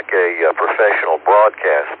more like a professional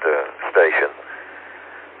broadcast station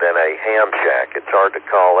than a ham shack. It's hard to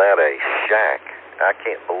call that a shack. I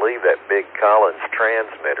can't believe that big Collins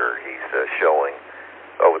transmitter he's showing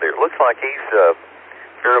over there. It looks like he's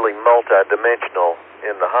fairly multi-dimensional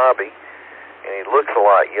in the hobby, and he looks a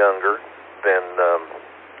lot younger than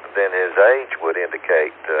his age would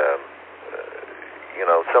indicate. You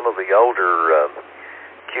know, some of the older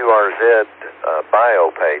QRZ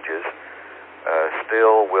bio pages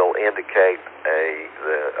still will indicate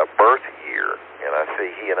a birth year, and I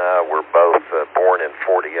see he and I were both born in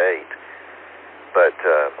 '48. But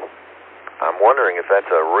I'm wondering if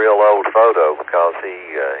that's a real old photo, because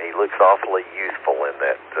he looks awfully youthful in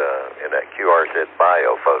that QRZ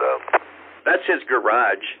bio photo. That's his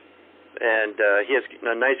garage, and he has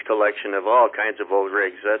a nice collection of all kinds of old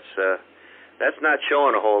rigs. That's not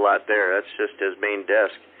showing a whole lot there. That's just his main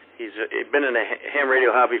desk. He's been in the ham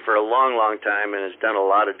radio hobby for a long, long time and has done a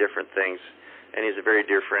lot of different things, and he's a very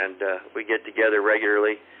dear friend. We get together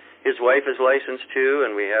regularly. His wife is licensed, too,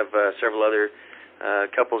 and we have several other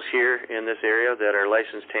couples here in this area that are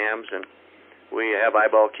licensed hams, and we have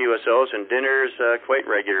eyeball QSOs and dinners quite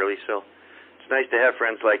regularly, so it's nice to have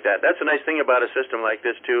friends like that. That's a nice thing about a system like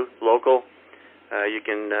this, too, local. You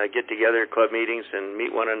can get together at club meetings and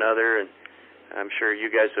meet one another, and I'm sure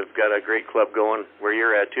you guys have got a great club going where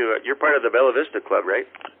you're at, too. You're part of the Bella Vista Club, right?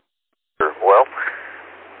 Well,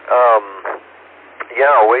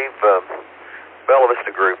 yeah, we've... Bella Vista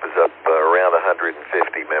Group is up around 150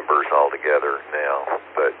 members altogether now,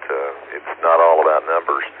 but it's not all about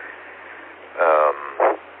numbers.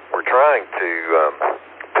 We're trying to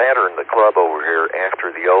pattern the club over here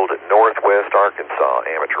after the old Northwest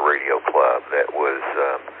Arkansas Amateur Radio Club that was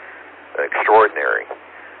extraordinary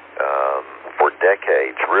for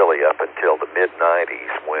decades, really up until the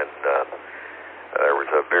mid-'90s, when there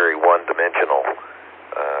was a very one-dimensional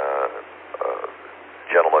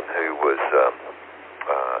gentleman who was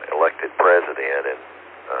elected president, and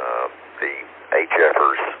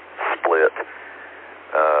HFers split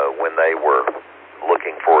when they were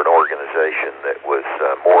looking for an organization that was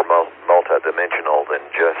more multidimensional than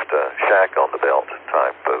just a shack on the belt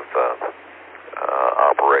type of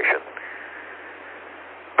operation.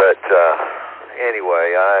 But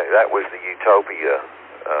anyway, that was the utopia.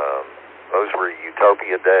 Those were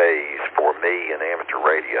utopia days for me in amateur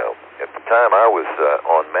radio. At the time, I was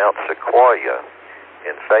on Mount Sequoia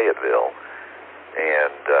in Fayetteville,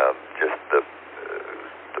 and just the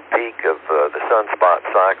peak of the sunspot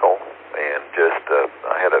cycle, and just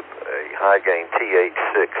I had a high-gain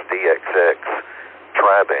TH6 DXX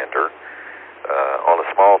tri-bander on a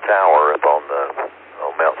small tower up on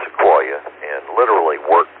Mount Sequoia, and literally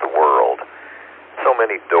worked the world. So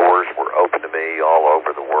many doors were open to me all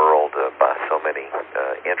over the world by so many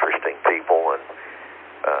interesting people, and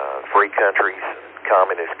free countries,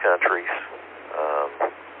 communist countries.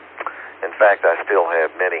 In fact, I still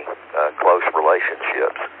have many close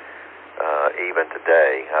relationships even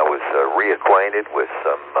today. I was reacquainted with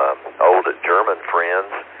some old German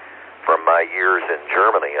friends from my years in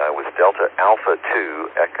Germany. I was Delta Alpha 2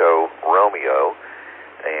 Echo Romeo,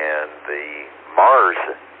 and the Mars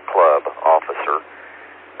Club officer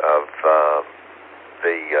of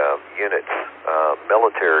the unit's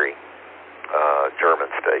military German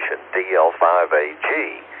station, DL5AG.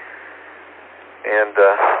 And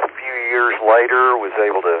a few years later, was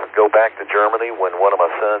able to go back to Germany when one of my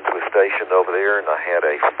sons was stationed over there, and I had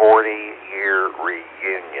a 40-year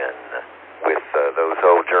reunion with those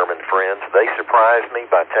old German friends. They surprised me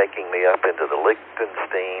by taking me up into the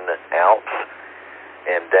Liechtenstein Alps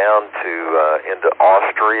and down to into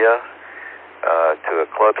Austria to a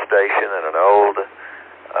club station in an old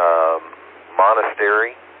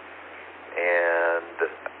monastery, and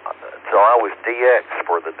so I was DX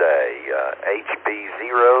for the day,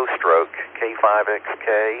 HB0/K5XK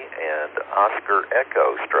and Oscar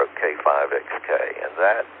Echo /K5XK, and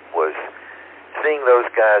that was seeing those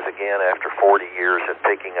guys again after 40 years and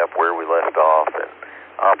picking up where we left off and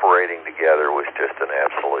operating together was just an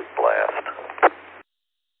absolute blast.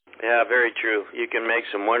 Yeah, very true. You can make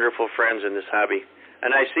some wonderful friends in this hobby.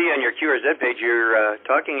 And I see on your QRZ page you're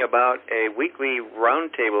talking about a weekly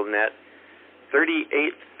roundtable net,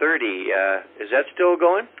 3830. Is that still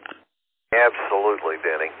going? Absolutely,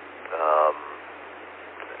 Denny.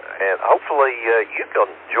 And hopefully you can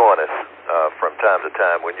join us from time to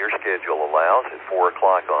time when your schedule allows at 4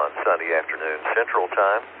 o'clock on Sunday afternoon Central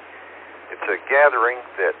Time. It's a gathering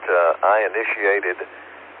that I initiated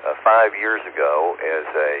 5 years ago as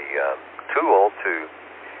a tool to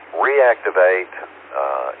reactivate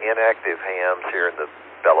inactive hams here in the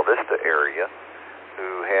Bella Vista area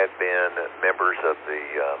who had been members of the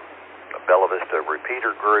Bella Vista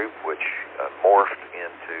Repeater Group, which morphed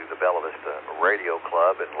into the Bella Vista Radio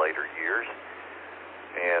Club in later years.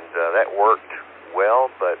 And that worked well,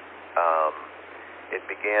 but it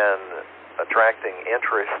began attracting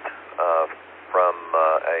interest from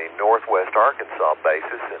a Northwest Arkansas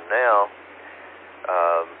basis, and now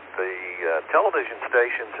the television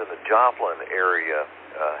stations in the Joplin area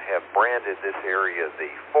have branded this area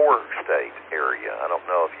the four-state area. I don't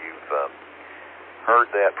know if you've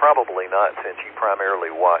heard that. Probably not, since you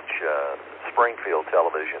primarily watch Springfield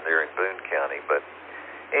television there in Boone County. But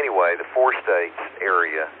anyway, the four-states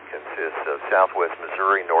area consists of southwest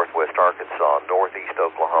Missouri, northwest Arkansas, northeast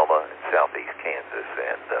Oklahoma, and southeast Kansas.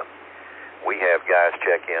 And we have guys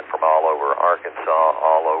check in from all over Arkansas,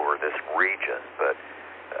 all over this region, but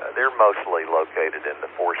they're mostly located in the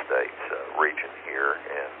four states region here,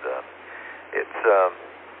 and it's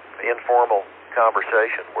informal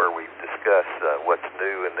conversation where we discuss what's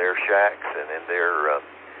new in their shacks and in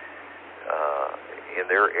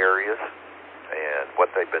their areas, and what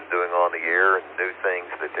they've been doing on the air, and new things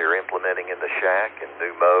that they're implementing in the shack, and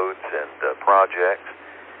new modes and projects,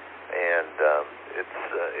 and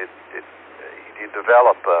you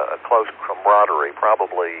develop a close camaraderie,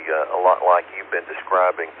 probably a lot like you've been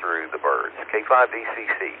describing through the birds.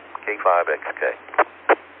 K5DCC, K5XK.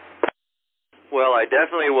 Well, I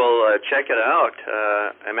definitely will check it out.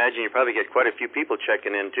 I imagine you probably get quite a few people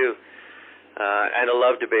checking in, too. I'd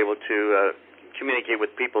love to be able to communicate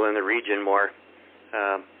with people in the region more.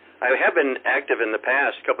 I have been active in the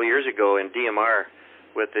past, a couple of years ago, in DMR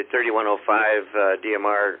with the 3105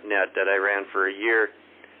 DMR net that I ran for a year.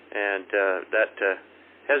 And that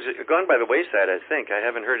has gone by the wayside, I think. I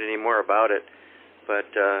haven't heard any more about it.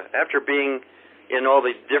 But after being in all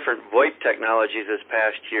the different VoIP technologies this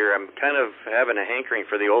past year, I'm kind of having a hankering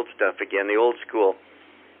for the old stuff again, the old school,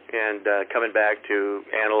 and coming back to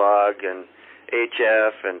analog and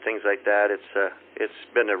HF and things like that. It's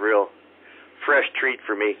been a real fresh treat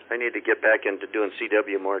for me. I need to get back into doing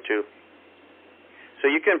CW more too. So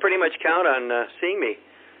you can pretty much count on seeing me.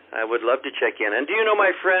 I would love to check in. And do you know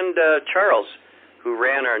my friend Charles, who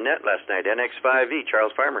ran our net last night, NX5E,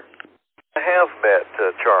 Charles Farmer? I have met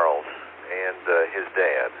Charles and his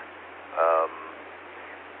dad.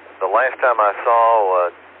 The last time I saw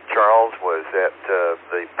Charles was at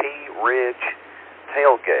the Pea Ridge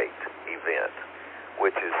tailgate event,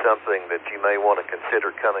 which is something that you may want to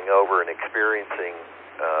consider coming over and experiencing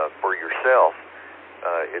for yourself.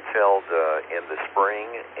 It's held in the spring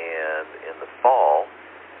and in the fall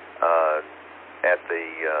at the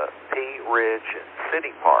Pea Ridge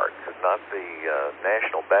City Park, not the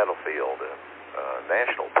National Battlefield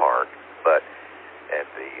National Park, but at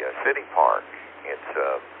the City Park. It's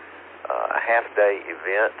a half-day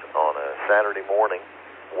event on a Saturday morning,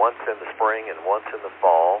 once in the spring and once in the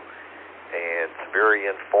fall, and it's very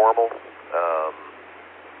informal.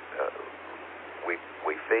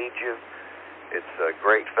 We feed you. It's a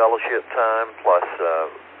great fellowship time, plus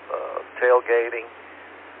tailgating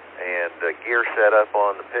and gear set up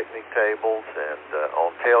on the picnic tables and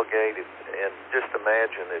on tailgate. And just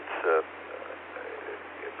imagine it's,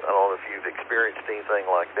 I don't know if you've experienced anything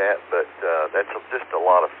like that, but that's just a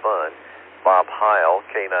lot of fun. Bob Heil,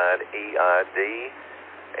 K9EID,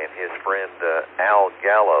 and his friend Al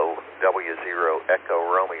Gallo, W0 Echo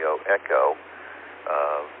Romeo Echo,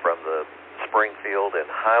 from the Springfield and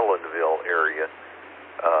Highlandville area,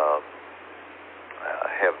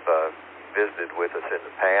 have visited with us in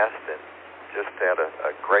the past and just had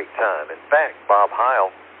a great time. In fact, Bob Heil,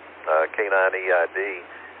 K9EID,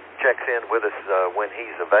 checks in with us when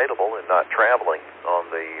he's available and not traveling on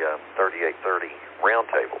the 3830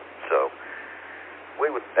 roundtable. So we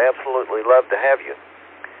would absolutely love to have you.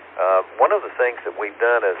 One of the things that we've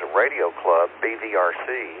done as a radio club, BVRC,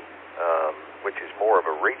 which is more of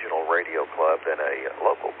a regional radio club than a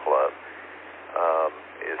local club,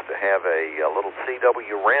 is to have a little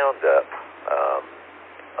CW roundup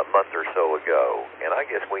a month or so ago. And I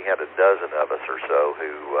guess we had a dozen of us or so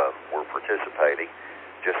who were participating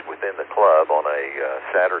just within the club on a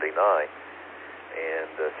Saturday night.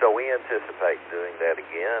 And so we anticipate doing that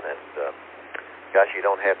again. And gosh, you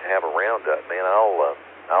don't have to have a roundup, man.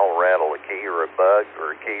 I'll rattle a key or a bug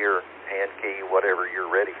or a key or hand key, whatever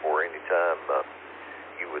you're ready for anytime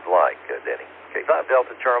you would like, Denny. K5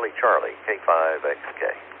 Delta Charlie Charlie, K5XK.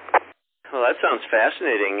 Well, that sounds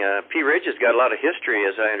fascinating. Pea Ridge has got a lot of history,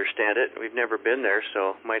 as I understand it. We've never been there,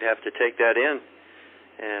 so might have to take that in.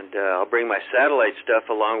 And I'll bring my satellite stuff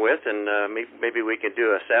along with, and maybe we can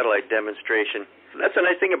do a satellite demonstration. That's the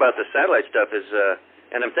nice thing about the satellite stuff is,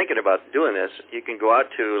 and I'm thinking about doing this, you can go out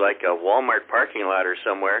to like a Walmart parking lot or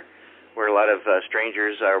somewhere where a lot of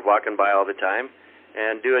strangers are walking by all the time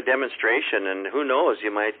and do a demonstration. And who knows,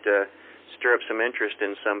 you might stir up some interest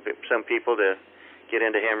in some people to get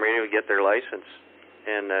into ham radio and get their license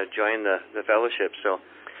and join the fellowship. So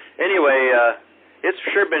anyway, it's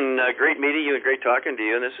sure been great meeting you and great talking to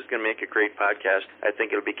you, and this is going to make a great podcast. I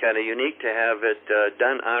think it'll be kind of unique to have it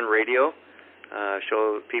done on radio,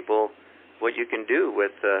 show people what you can do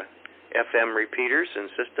with FM repeaters and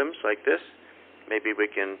systems like this. Maybe we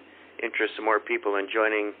can interest some more people in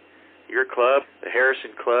joining your club, the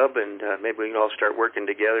Harrison Club, and maybe we can all start working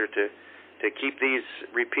together to keep these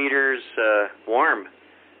repeaters warm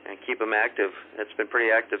and keep them active. It's been pretty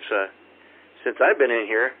active since I've been in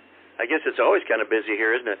here. I guess it's always kind of busy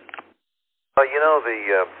here, isn't it? Well, you know,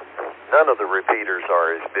 none of the repeaters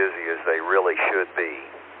are as busy as they really should be.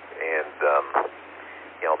 And,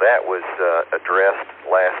 you know, that was addressed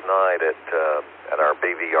last night at our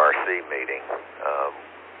BVRC meeting.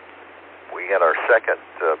 We had our second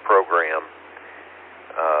program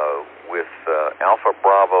with Alpha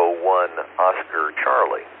Bravo 1 Oscar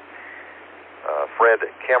Charlie. Fred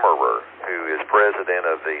Kemmerer, who is president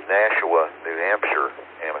of the Nashua, New Hampshire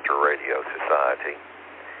Amateur Radio Society.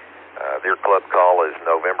 Their club call is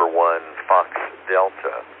November 1 Fox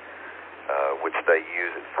Delta, which they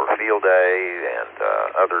use it for field day and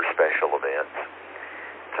other special events.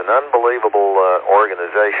 It's an unbelievable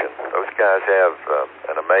organization. Those guys have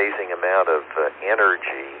an amazing amount of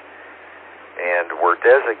energy, and were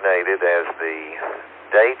designated as the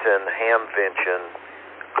Dayton Hamvention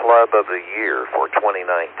Club of the Year for 2019.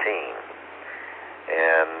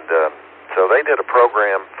 And so they did a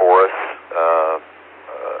program for us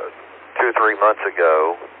 2 or 3 months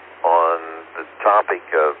ago on the topic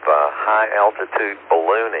of high-altitude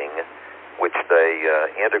ballooning, which they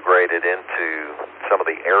integrated into some of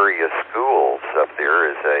the area schools up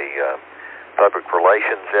there as a public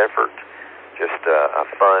relations effort. Just a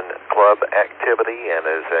fun club activity and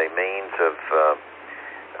as a means of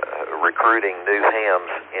recruiting new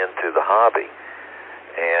hams into the hobby,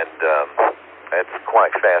 and that's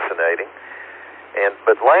quite fascinating.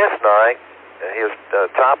 But last night, his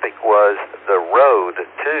topic was the road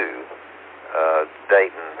to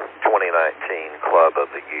Dayton 2019 Club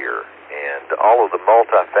of the Year, and all of the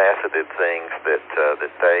multifaceted things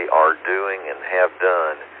that they are doing and have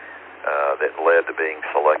done that led to being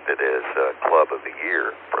selected as Club of the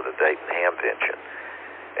Year for the Dayton Hamvention.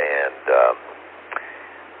 And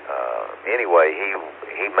anyway,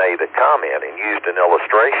 he made a comment and used an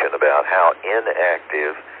illustration about how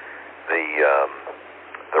inactive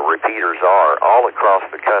the repeaters are all across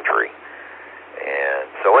the country. And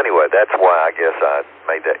so anyway, that's why I guess I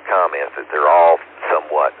made that comment, that they're all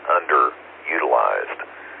somewhat underutilized.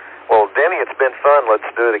 Well, Denny, it's been fun. Let's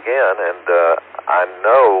do it again. And I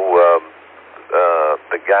know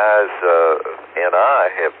the guys and I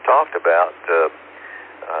have talked about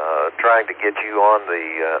trying to get you on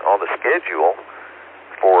the schedule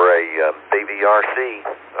for a BVRC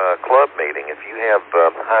club meeting. If you have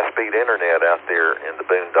high-speed internet out there in the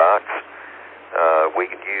boondocks, we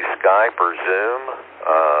could use Skype or Zoom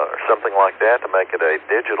or something like that to make it a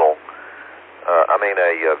digital, a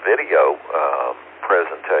video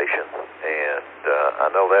presentation. And I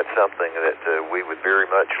know that's something that we would very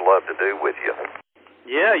much love to do with you.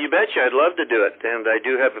 Yeah, you betcha. I'd love to do it. And I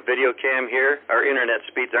do have a video cam here. Our internet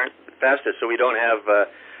speeds aren't the fastest, so we don't have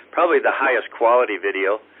probably the highest quality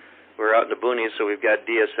video. We're out in the boonies, so we've got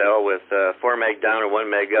DSL with 4 meg down and 1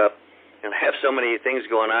 meg up. And I have so many things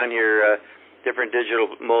going on here, different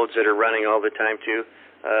digital modes that are running all the time, too.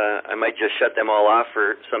 I might just shut them all off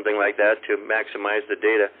or something like that to maximize the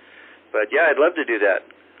data. But, yeah, I'd love to do that.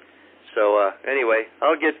 So, anyway,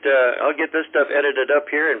 I'll get this stuff edited up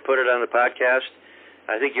here and put it on the podcast.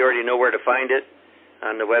 I think you already know where to find it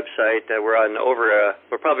on the website. We're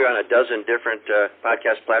probably on a dozen different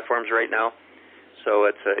podcast platforms right now, so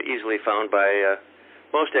it's easily found by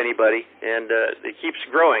most anybody, and it keeps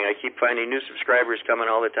growing. I keep finding new subscribers coming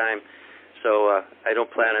all the time, so I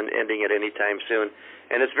don't plan on ending it anytime soon.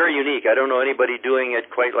 And it's very unique. I don't know anybody doing it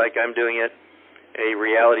quite like I'm doing it. A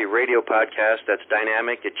reality radio podcast that's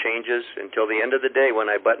dynamic. It changes until the end of the day when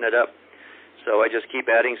I button it up. So I just keep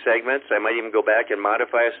adding segments. I might even go back and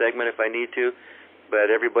modify a segment if I need to,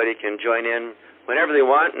 but everybody can join in whenever they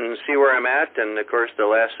want and see where I'm at. And, of course, the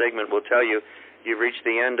last segment will tell you you've reached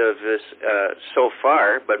the end of this so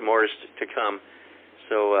far, but more is to come.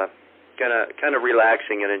 So kind of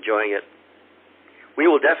relaxing and enjoying it. We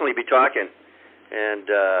will definitely be talking, and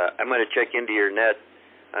I'm going to check into your net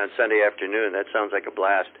on Sunday afternoon. That sounds like a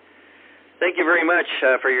blast. Thank you very much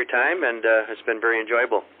for your time, and it's been very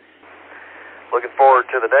enjoyable. Looking forward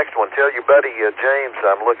to the next one. Tell your buddy James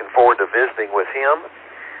I'm looking forward to visiting with him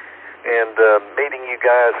and meeting you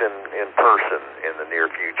guys in person in the near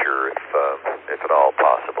future, if at all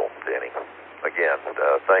possible, Denny. Again,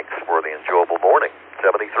 thanks for the enjoyable morning.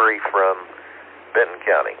 73 from Benton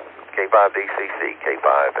County. K5DCC,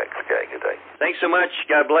 K5XK. Good day. Thanks so much.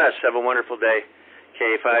 God bless. Have a wonderful day.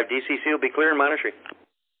 K5DCC will be clear and monitoring.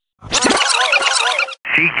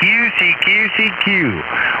 CQ.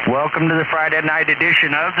 Welcome to the Friday night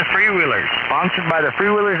edition of the Freewheelers, sponsored by the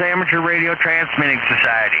Freewheelers Amateur Radio Transmitting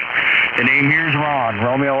Society. The name here is Ron,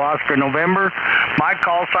 Romeo Oscar November. My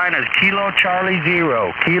call sign is Kilo Charlie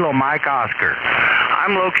 0, Kilo Mike Oscar.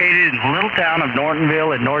 I'm located in the little town of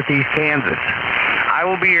Nortonville in northeast Kansas. I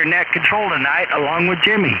will be your net control tonight along with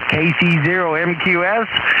Jimmy, KC0MQS,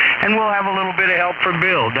 and we'll have a little bit of help from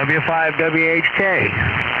Bill, W5WHK.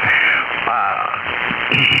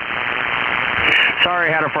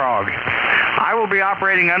 Sorry, had a frog. I will be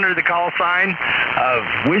operating under the call sign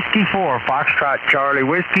of Whiskey 4, Foxtrot Charlie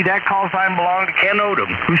Whiskey. That call sign belonged to Ken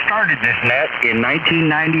Odom, who started this net in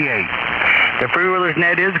 1998. The Freewheelers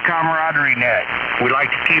net is a camaraderie net. We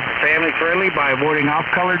like to keep it family friendly by avoiding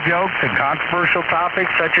off-color jokes and controversial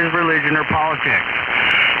topics such as religion or politics.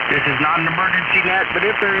 This is not an emergency net, but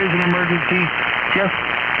if there is an emergency,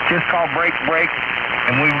 just call break,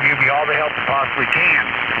 and we will give you all the help we possibly can.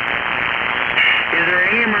 Is there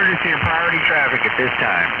any emergency or priority traffic at this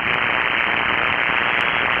time?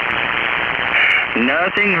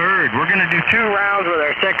 Nothing heard. We're going to do 2 rounds, with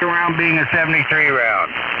our second round being a 73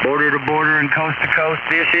 round. Border to border and coast to coast,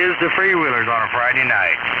 this is the Freewheelers on a Friday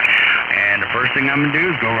night. And the first thing I'm going to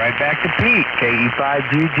do is go right back to Pete,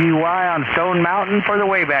 KE5GGY on Stone Mountain for the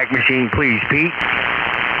Wayback Machine. Please, Pete.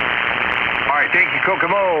 All right, thank you,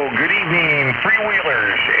 Kokomo. Good evening,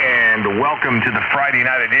 freewheelers, and welcome to the Friday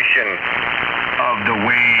night edition of the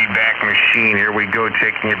Wayback Machine. Here we go,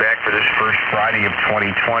 taking you back for this first Friday of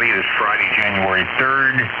 2020. This Friday, January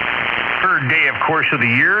 3rd. Third day, of course, of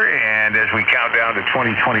the year, and as we count down to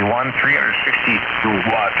 2021, 363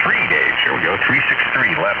 days. Here we go,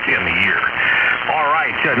 363 left in the year. All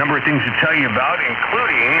right, a number of things to tell you about,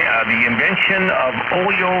 including the invention of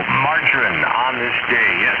oleomargarine on this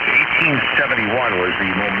day. Yes, 1871 was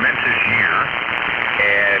the momentous year.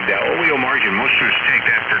 And oleomargarine, most of us take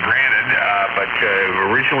that for granted, but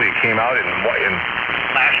originally it came out in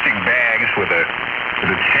plastic bags with a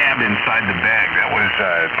tab inside the bag. That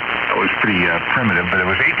was pretty primitive, but it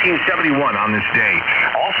was 1871 on this day.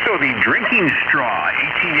 Also, the drinking straw,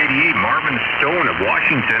 1888, Marvin Stone of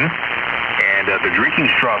Washington. And the drinking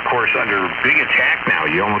straw, of course, under big attack now.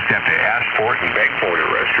 You almost have to ask for it and beg for it at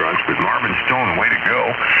restaurants. But Marvin Stone, way to go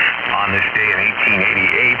on this day in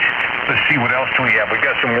 1888. Let's see, what else do we have? We've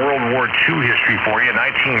got some World War II history for you.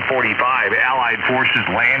 1945, Allied forces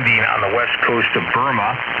landing on the west coast of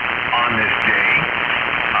Burma on this day.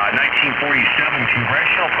 1947,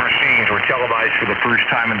 congressional proceedings were televised for the first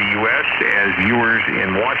time in the U.S. as viewers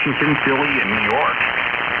in Washington, Philly, and New York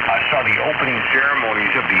saw the opening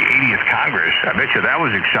ceremonies of the 80th Congress. I bet you that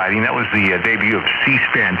was exciting. That was the debut of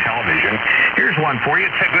C-SPAN television. Here's one for you.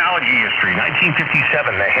 Technology history.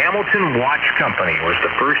 1957, the Hamilton Watch Company was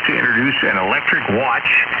the first to introduce an electric watch,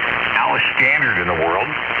 now a standard in the world.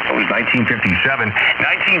 It was 1957.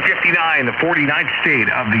 1959, the 49th state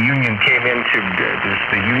of the Union came into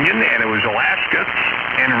the Union, and it was Alaska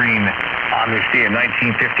entering on this day in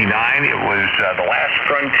 1959. It was the last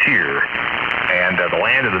frontier and the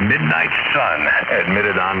land of the midnight sun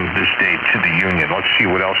admitted on this day to the Union. Let's see,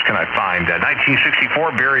 what else can I find?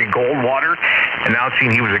 1964, Barry Goldwater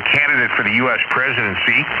announcing he was a candidate for the U.S.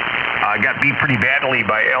 presidency. Got beat pretty badly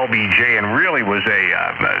by LBJ and really was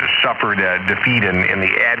suffered a defeat in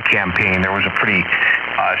the ad campaign. There was a pretty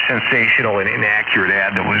sensational and inaccurate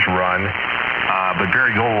ad that was run. But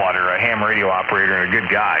Barry Goldwater, a ham radio operator and a good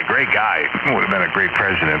guy, great guy, would have been a great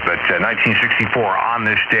president. But 1964, on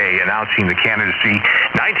this day, announcing the candidacy.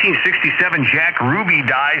 1967, Jack Ruby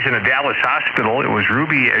dies in a Dallas hospital. It was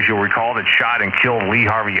Ruby, as you'll recall, that shot and killed Lee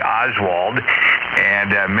Harvey Oswald.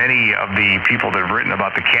 And many of the people that have written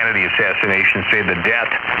about the Kennedy assassination say the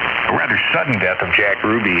death, a rather sudden death of Jack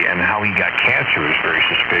Ruby and how he got cancer is very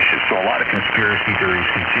suspicious. So a lot of conspiracy theories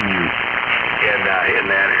continue in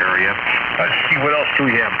that area. Let's see, what else do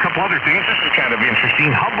we have? A couple other things. This is kind of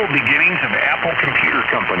interesting. Humble beginnings of Apple Computer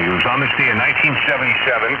Company. It was on this day in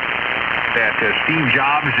 1977 that Steve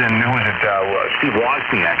Jobs and Steve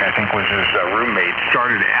Wozniak, I think was his roommate,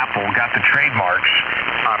 started Apple, got the trademarks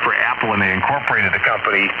for Apple, and they incorporated the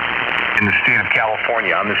company in the state of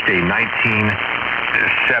California on this day, 1977.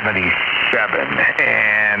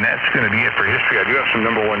 And that's going to be it for history. I do have some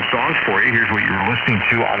number one songs for you. Here's what you were listening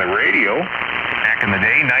to on the radio back in the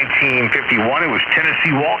day. 1951, it was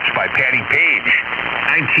Tennessee Waltz by Patti Page.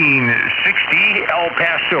 1960, El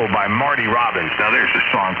Paso by Marty Robbins. Now there's a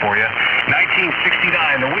song for you.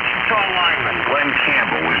 1969, the Wichita Lineman, Glenn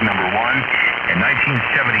Campbell, was number one. And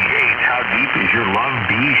 1978, How Deep Is Your Love,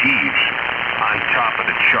 Bee Gees, on top of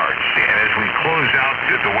the charts. And as we close out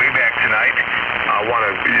the way back tonight, I want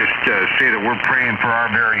to just say that we're praying for our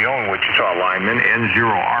very own Wichita lineman,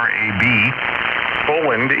 N0RAB.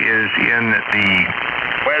 Poland is in the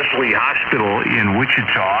Wesley Hospital in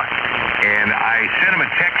Wichita, and I sent him a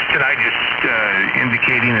text tonight just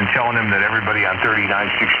indicating and telling him that everybody on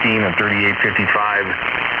 3916 and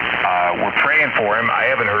 3855, we're praying for him. I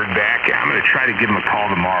haven't heard back. I'm going to try to give him a call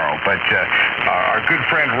tomorrow. But our good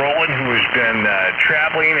friend Roland, who has been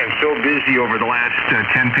traveling and so busy over the last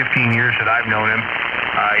 10, 15 years that I've known him,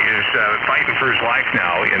 is fighting for his life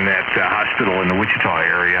now in that hospital in the Wichita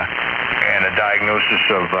area, and a diagnosis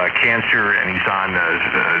of cancer, and he's on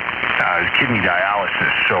kidney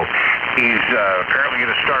dialysis. So he's apparently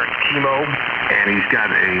going to start chemo, and he's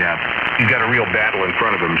got a real battle in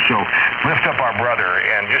front of him. So lift up our brother,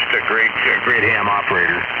 and just a great ham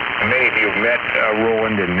operator. And many of you have met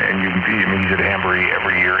Roland, and he's at Hambury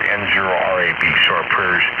every year, N0RAB. So our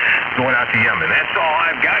prayers going out to Yemen. That's all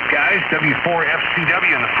I've got, guys.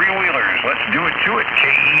 W4FCW and the Freewheelers. Let's do it to it.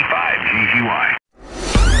 KE5GGY.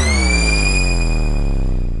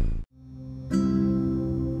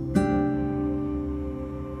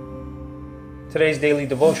 Today's daily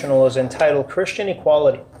devotional is entitled Christian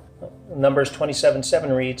Equality. Numbers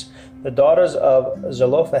 27:7 reads, "The daughters of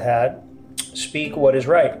Zelophehad speak what is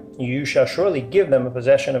right. You shall surely give them a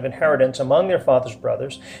possession of inheritance among their father's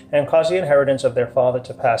brothers, and cause the inheritance of their father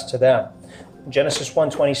to pass to them. Genesis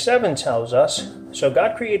 1:27 tells us, "So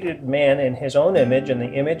God created man in his own image, in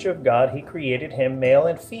the image of God he created him, male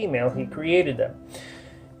and female he created them."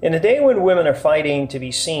 In a day when women are fighting to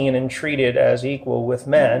be seen and treated as equal with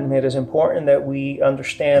men, it is important that we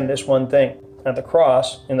understand this one thing. At the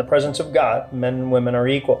cross, in the presence of God, men and women are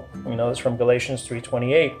equal. We know this from Galatians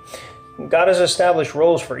 3:28. God has established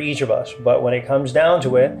roles for each of us, but when it comes down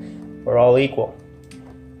to it, we're all equal.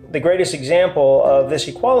 The greatest example of this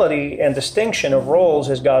equality and distinction of roles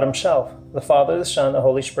is God himself. The Father, the Son, the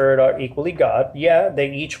Holy Spirit are equally God. Yeah, they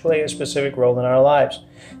each play a specific role in our lives.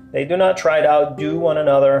 They do not try to outdo one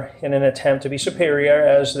another in an attempt to be superior,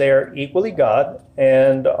 as they are equally God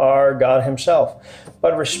and are God himself,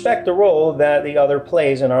 but respect the role that the other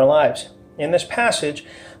plays in our lives. In this passage,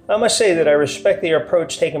 I must say that I respect the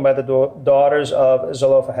approach taken by the daughters of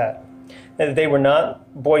Zelophehad, and that they were not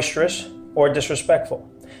boisterous or disrespectful.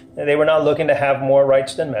 They were not looking to have more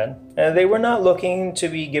rights than men, and they were not looking to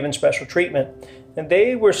be given special treatment. And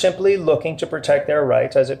they were simply looking to protect their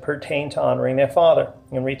rights as it pertained to honoring their father.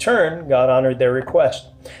 In return, God honored their request.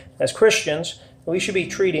 As Christians, we should be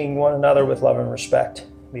treating one another with love and respect.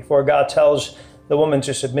 Before God tells the woman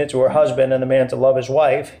to submit to her husband and the man to love his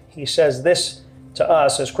wife, he says this to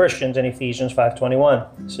us as Christians in Ephesians 5:21,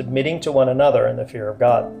 submitting to one another in the fear of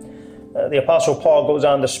God. The Apostle Paul goes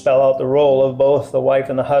on to spell out the role of both the wife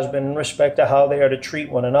and the husband in respect to how they are to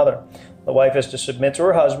treat one another. The wife is to submit to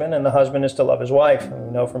her husband, and the husband is to love his wife. And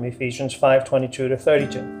we know from Ephesians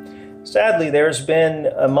 5:22-32. Sadly, there's been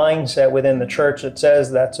a mindset within the church that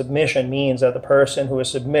says that submission means that the person who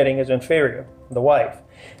is submitting is inferior, the wife,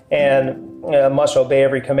 and must obey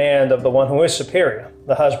every command of the one who is superior,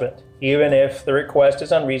 the husband, even if the request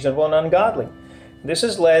is unreasonable and ungodly. This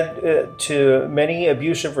has led to many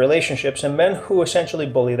abusive relationships and men who essentially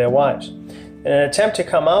bully their wives. In an attempt to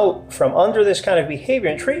come out from under this kind of behavior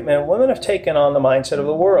and treatment, women have taken on the mindset of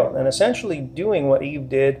the world and essentially doing what Eve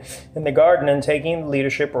did in the garden and taking the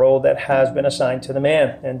leadership role that has been assigned to the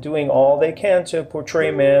man and doing all they can to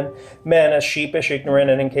portray men as sheepish,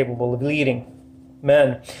 ignorant, and incapable of leading.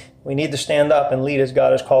 Men, we need to stand up and lead as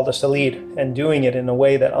God has called us to lead, and doing it in a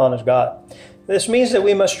way that honors God. This means that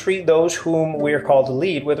we must treat those whom we are called to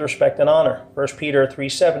lead with respect and honor. 1 Peter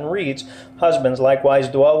 3:7 reads, "Husbands, likewise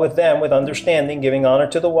dwell with them with understanding, giving honor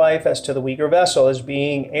to the wife as to the weaker vessel, as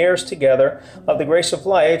being heirs together of the grace of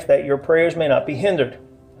life, that your prayers may not be hindered."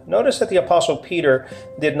 Notice that the Apostle Peter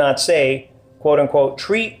did not say, quote unquote,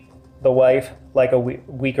 treat the wife like a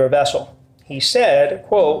weaker vessel. He said,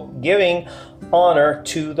 quote, giving honor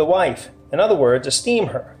to the wife. In other words, esteem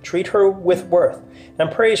her, treat her with worth,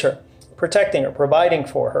 and praise her, protecting her, providing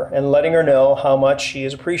for her, and letting her know how much she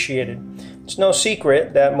is appreciated. It's no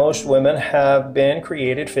secret that most women have been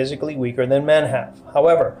created physically weaker than men have.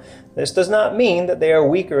 However, this does not mean that they are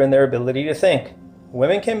weaker in their ability to think.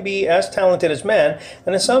 Women can be as talented as men,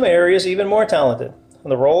 and in some areas even more talented.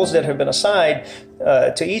 The roles that have been assigned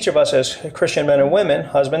to each of us as Christian men and women,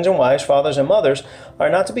 husbands and wives, fathers and mothers, are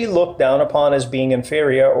not to be looked down upon as being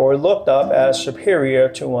inferior or looked up as superior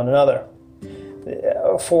to one another.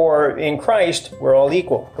 For in Christ we're all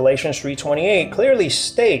equal. Galatians 3:28 clearly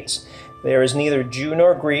states, there is neither Jew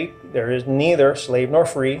nor Greek, there is neither slave nor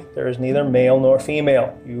free, there is neither male nor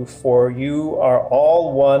female. For you are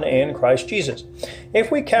all one in Christ Jesus.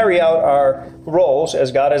 If we carry out our roles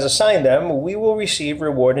as God has assigned them, we will receive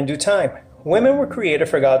reward in due time. Women were created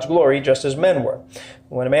for God's glory just as men were.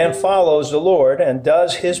 When a man follows the Lord and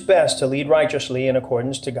does his best to lead righteously in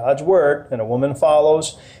accordance to God's word, and a woman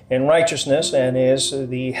follows in righteousness and is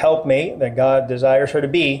the helpmate that God desires her to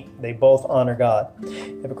be, they both honor God.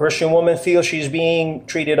 If a Christian woman feels she's being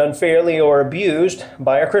treated unfairly or abused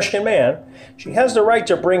by a Christian man, she has the right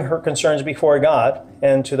to bring her concerns before God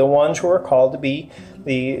and to the ones who are called to be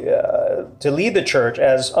to lead the church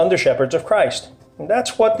as under-shepherds of Christ. And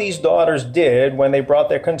that's what these daughters did when they brought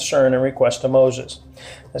their concern and request to Moses.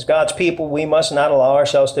 As God's people, we must not allow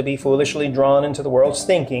ourselves to be foolishly drawn into the world's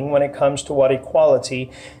thinking when it comes to what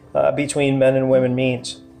equality between men and women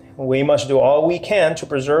means. We must do all we can to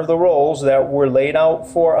preserve the roles that were laid out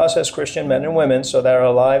for us as Christian men and women so that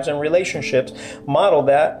our lives and relationships model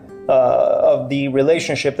that of the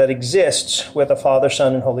relationship that exists with the Father,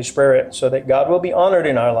 Son, and Holy Spirit, so that God will be honored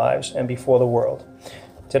in our lives and before the world.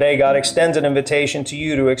 Today, God extends an invitation to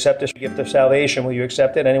you to accept this gift of salvation. Will you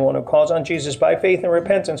accept it? Anyone who calls on Jesus by faith and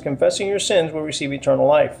repentance, confessing your sins, will receive eternal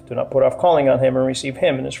life. Do not put off calling on him and receive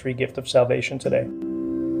him in his free gift of salvation today.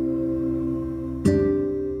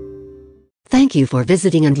 Thank you for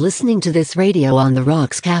visiting and listening to this Radio on the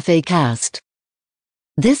Rocks Cafe cast.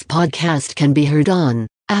 This podcast can be heard on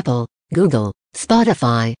Apple, Google,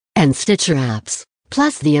 Spotify, and Stitcher apps.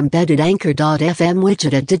 plus the embedded Anchor.fm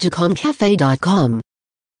widget at digicomcafe.com.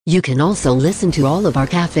 You can also listen to all of our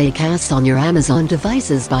cafe casts on your Amazon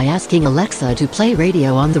devices by asking Alexa to play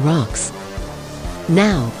Radio on the Rocks.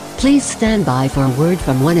 Now, please stand by for a word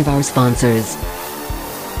from one of our sponsors.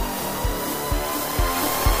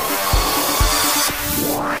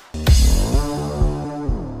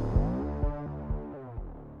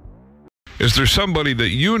 Is there somebody that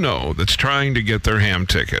you know that's trying to get their ham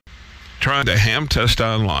ticket? Trying to ham test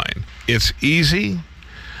online. It's easy.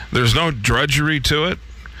 There's no drudgery to it.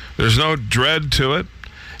 There's no dread to it.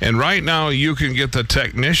 And right now you can get the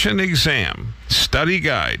technician exam study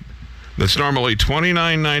guide that's normally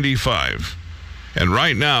 $29.95. And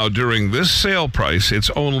right now, during this sale price, it's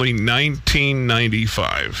only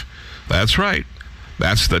 $19.95. That's right.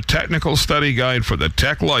 That's the technical study guide for the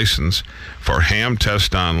tech license for Ham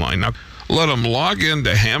Test Online. Now, let them log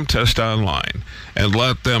into Ham Test Online and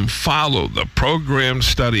let them follow the program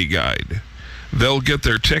study guide. They'll get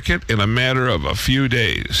their ticket in a matter of a few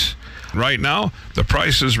days. Right now, the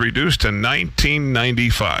price is reduced to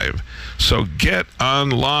 $19.95. So get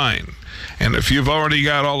online. And if you've already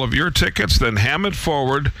got all of your tickets, then ham it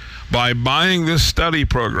forward by buying this study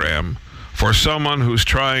program for someone who's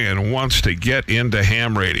trying and wants to get into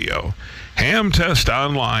ham radio.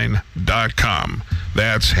 HamTestOnline.com.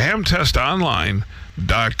 That's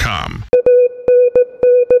HamTestOnline.com.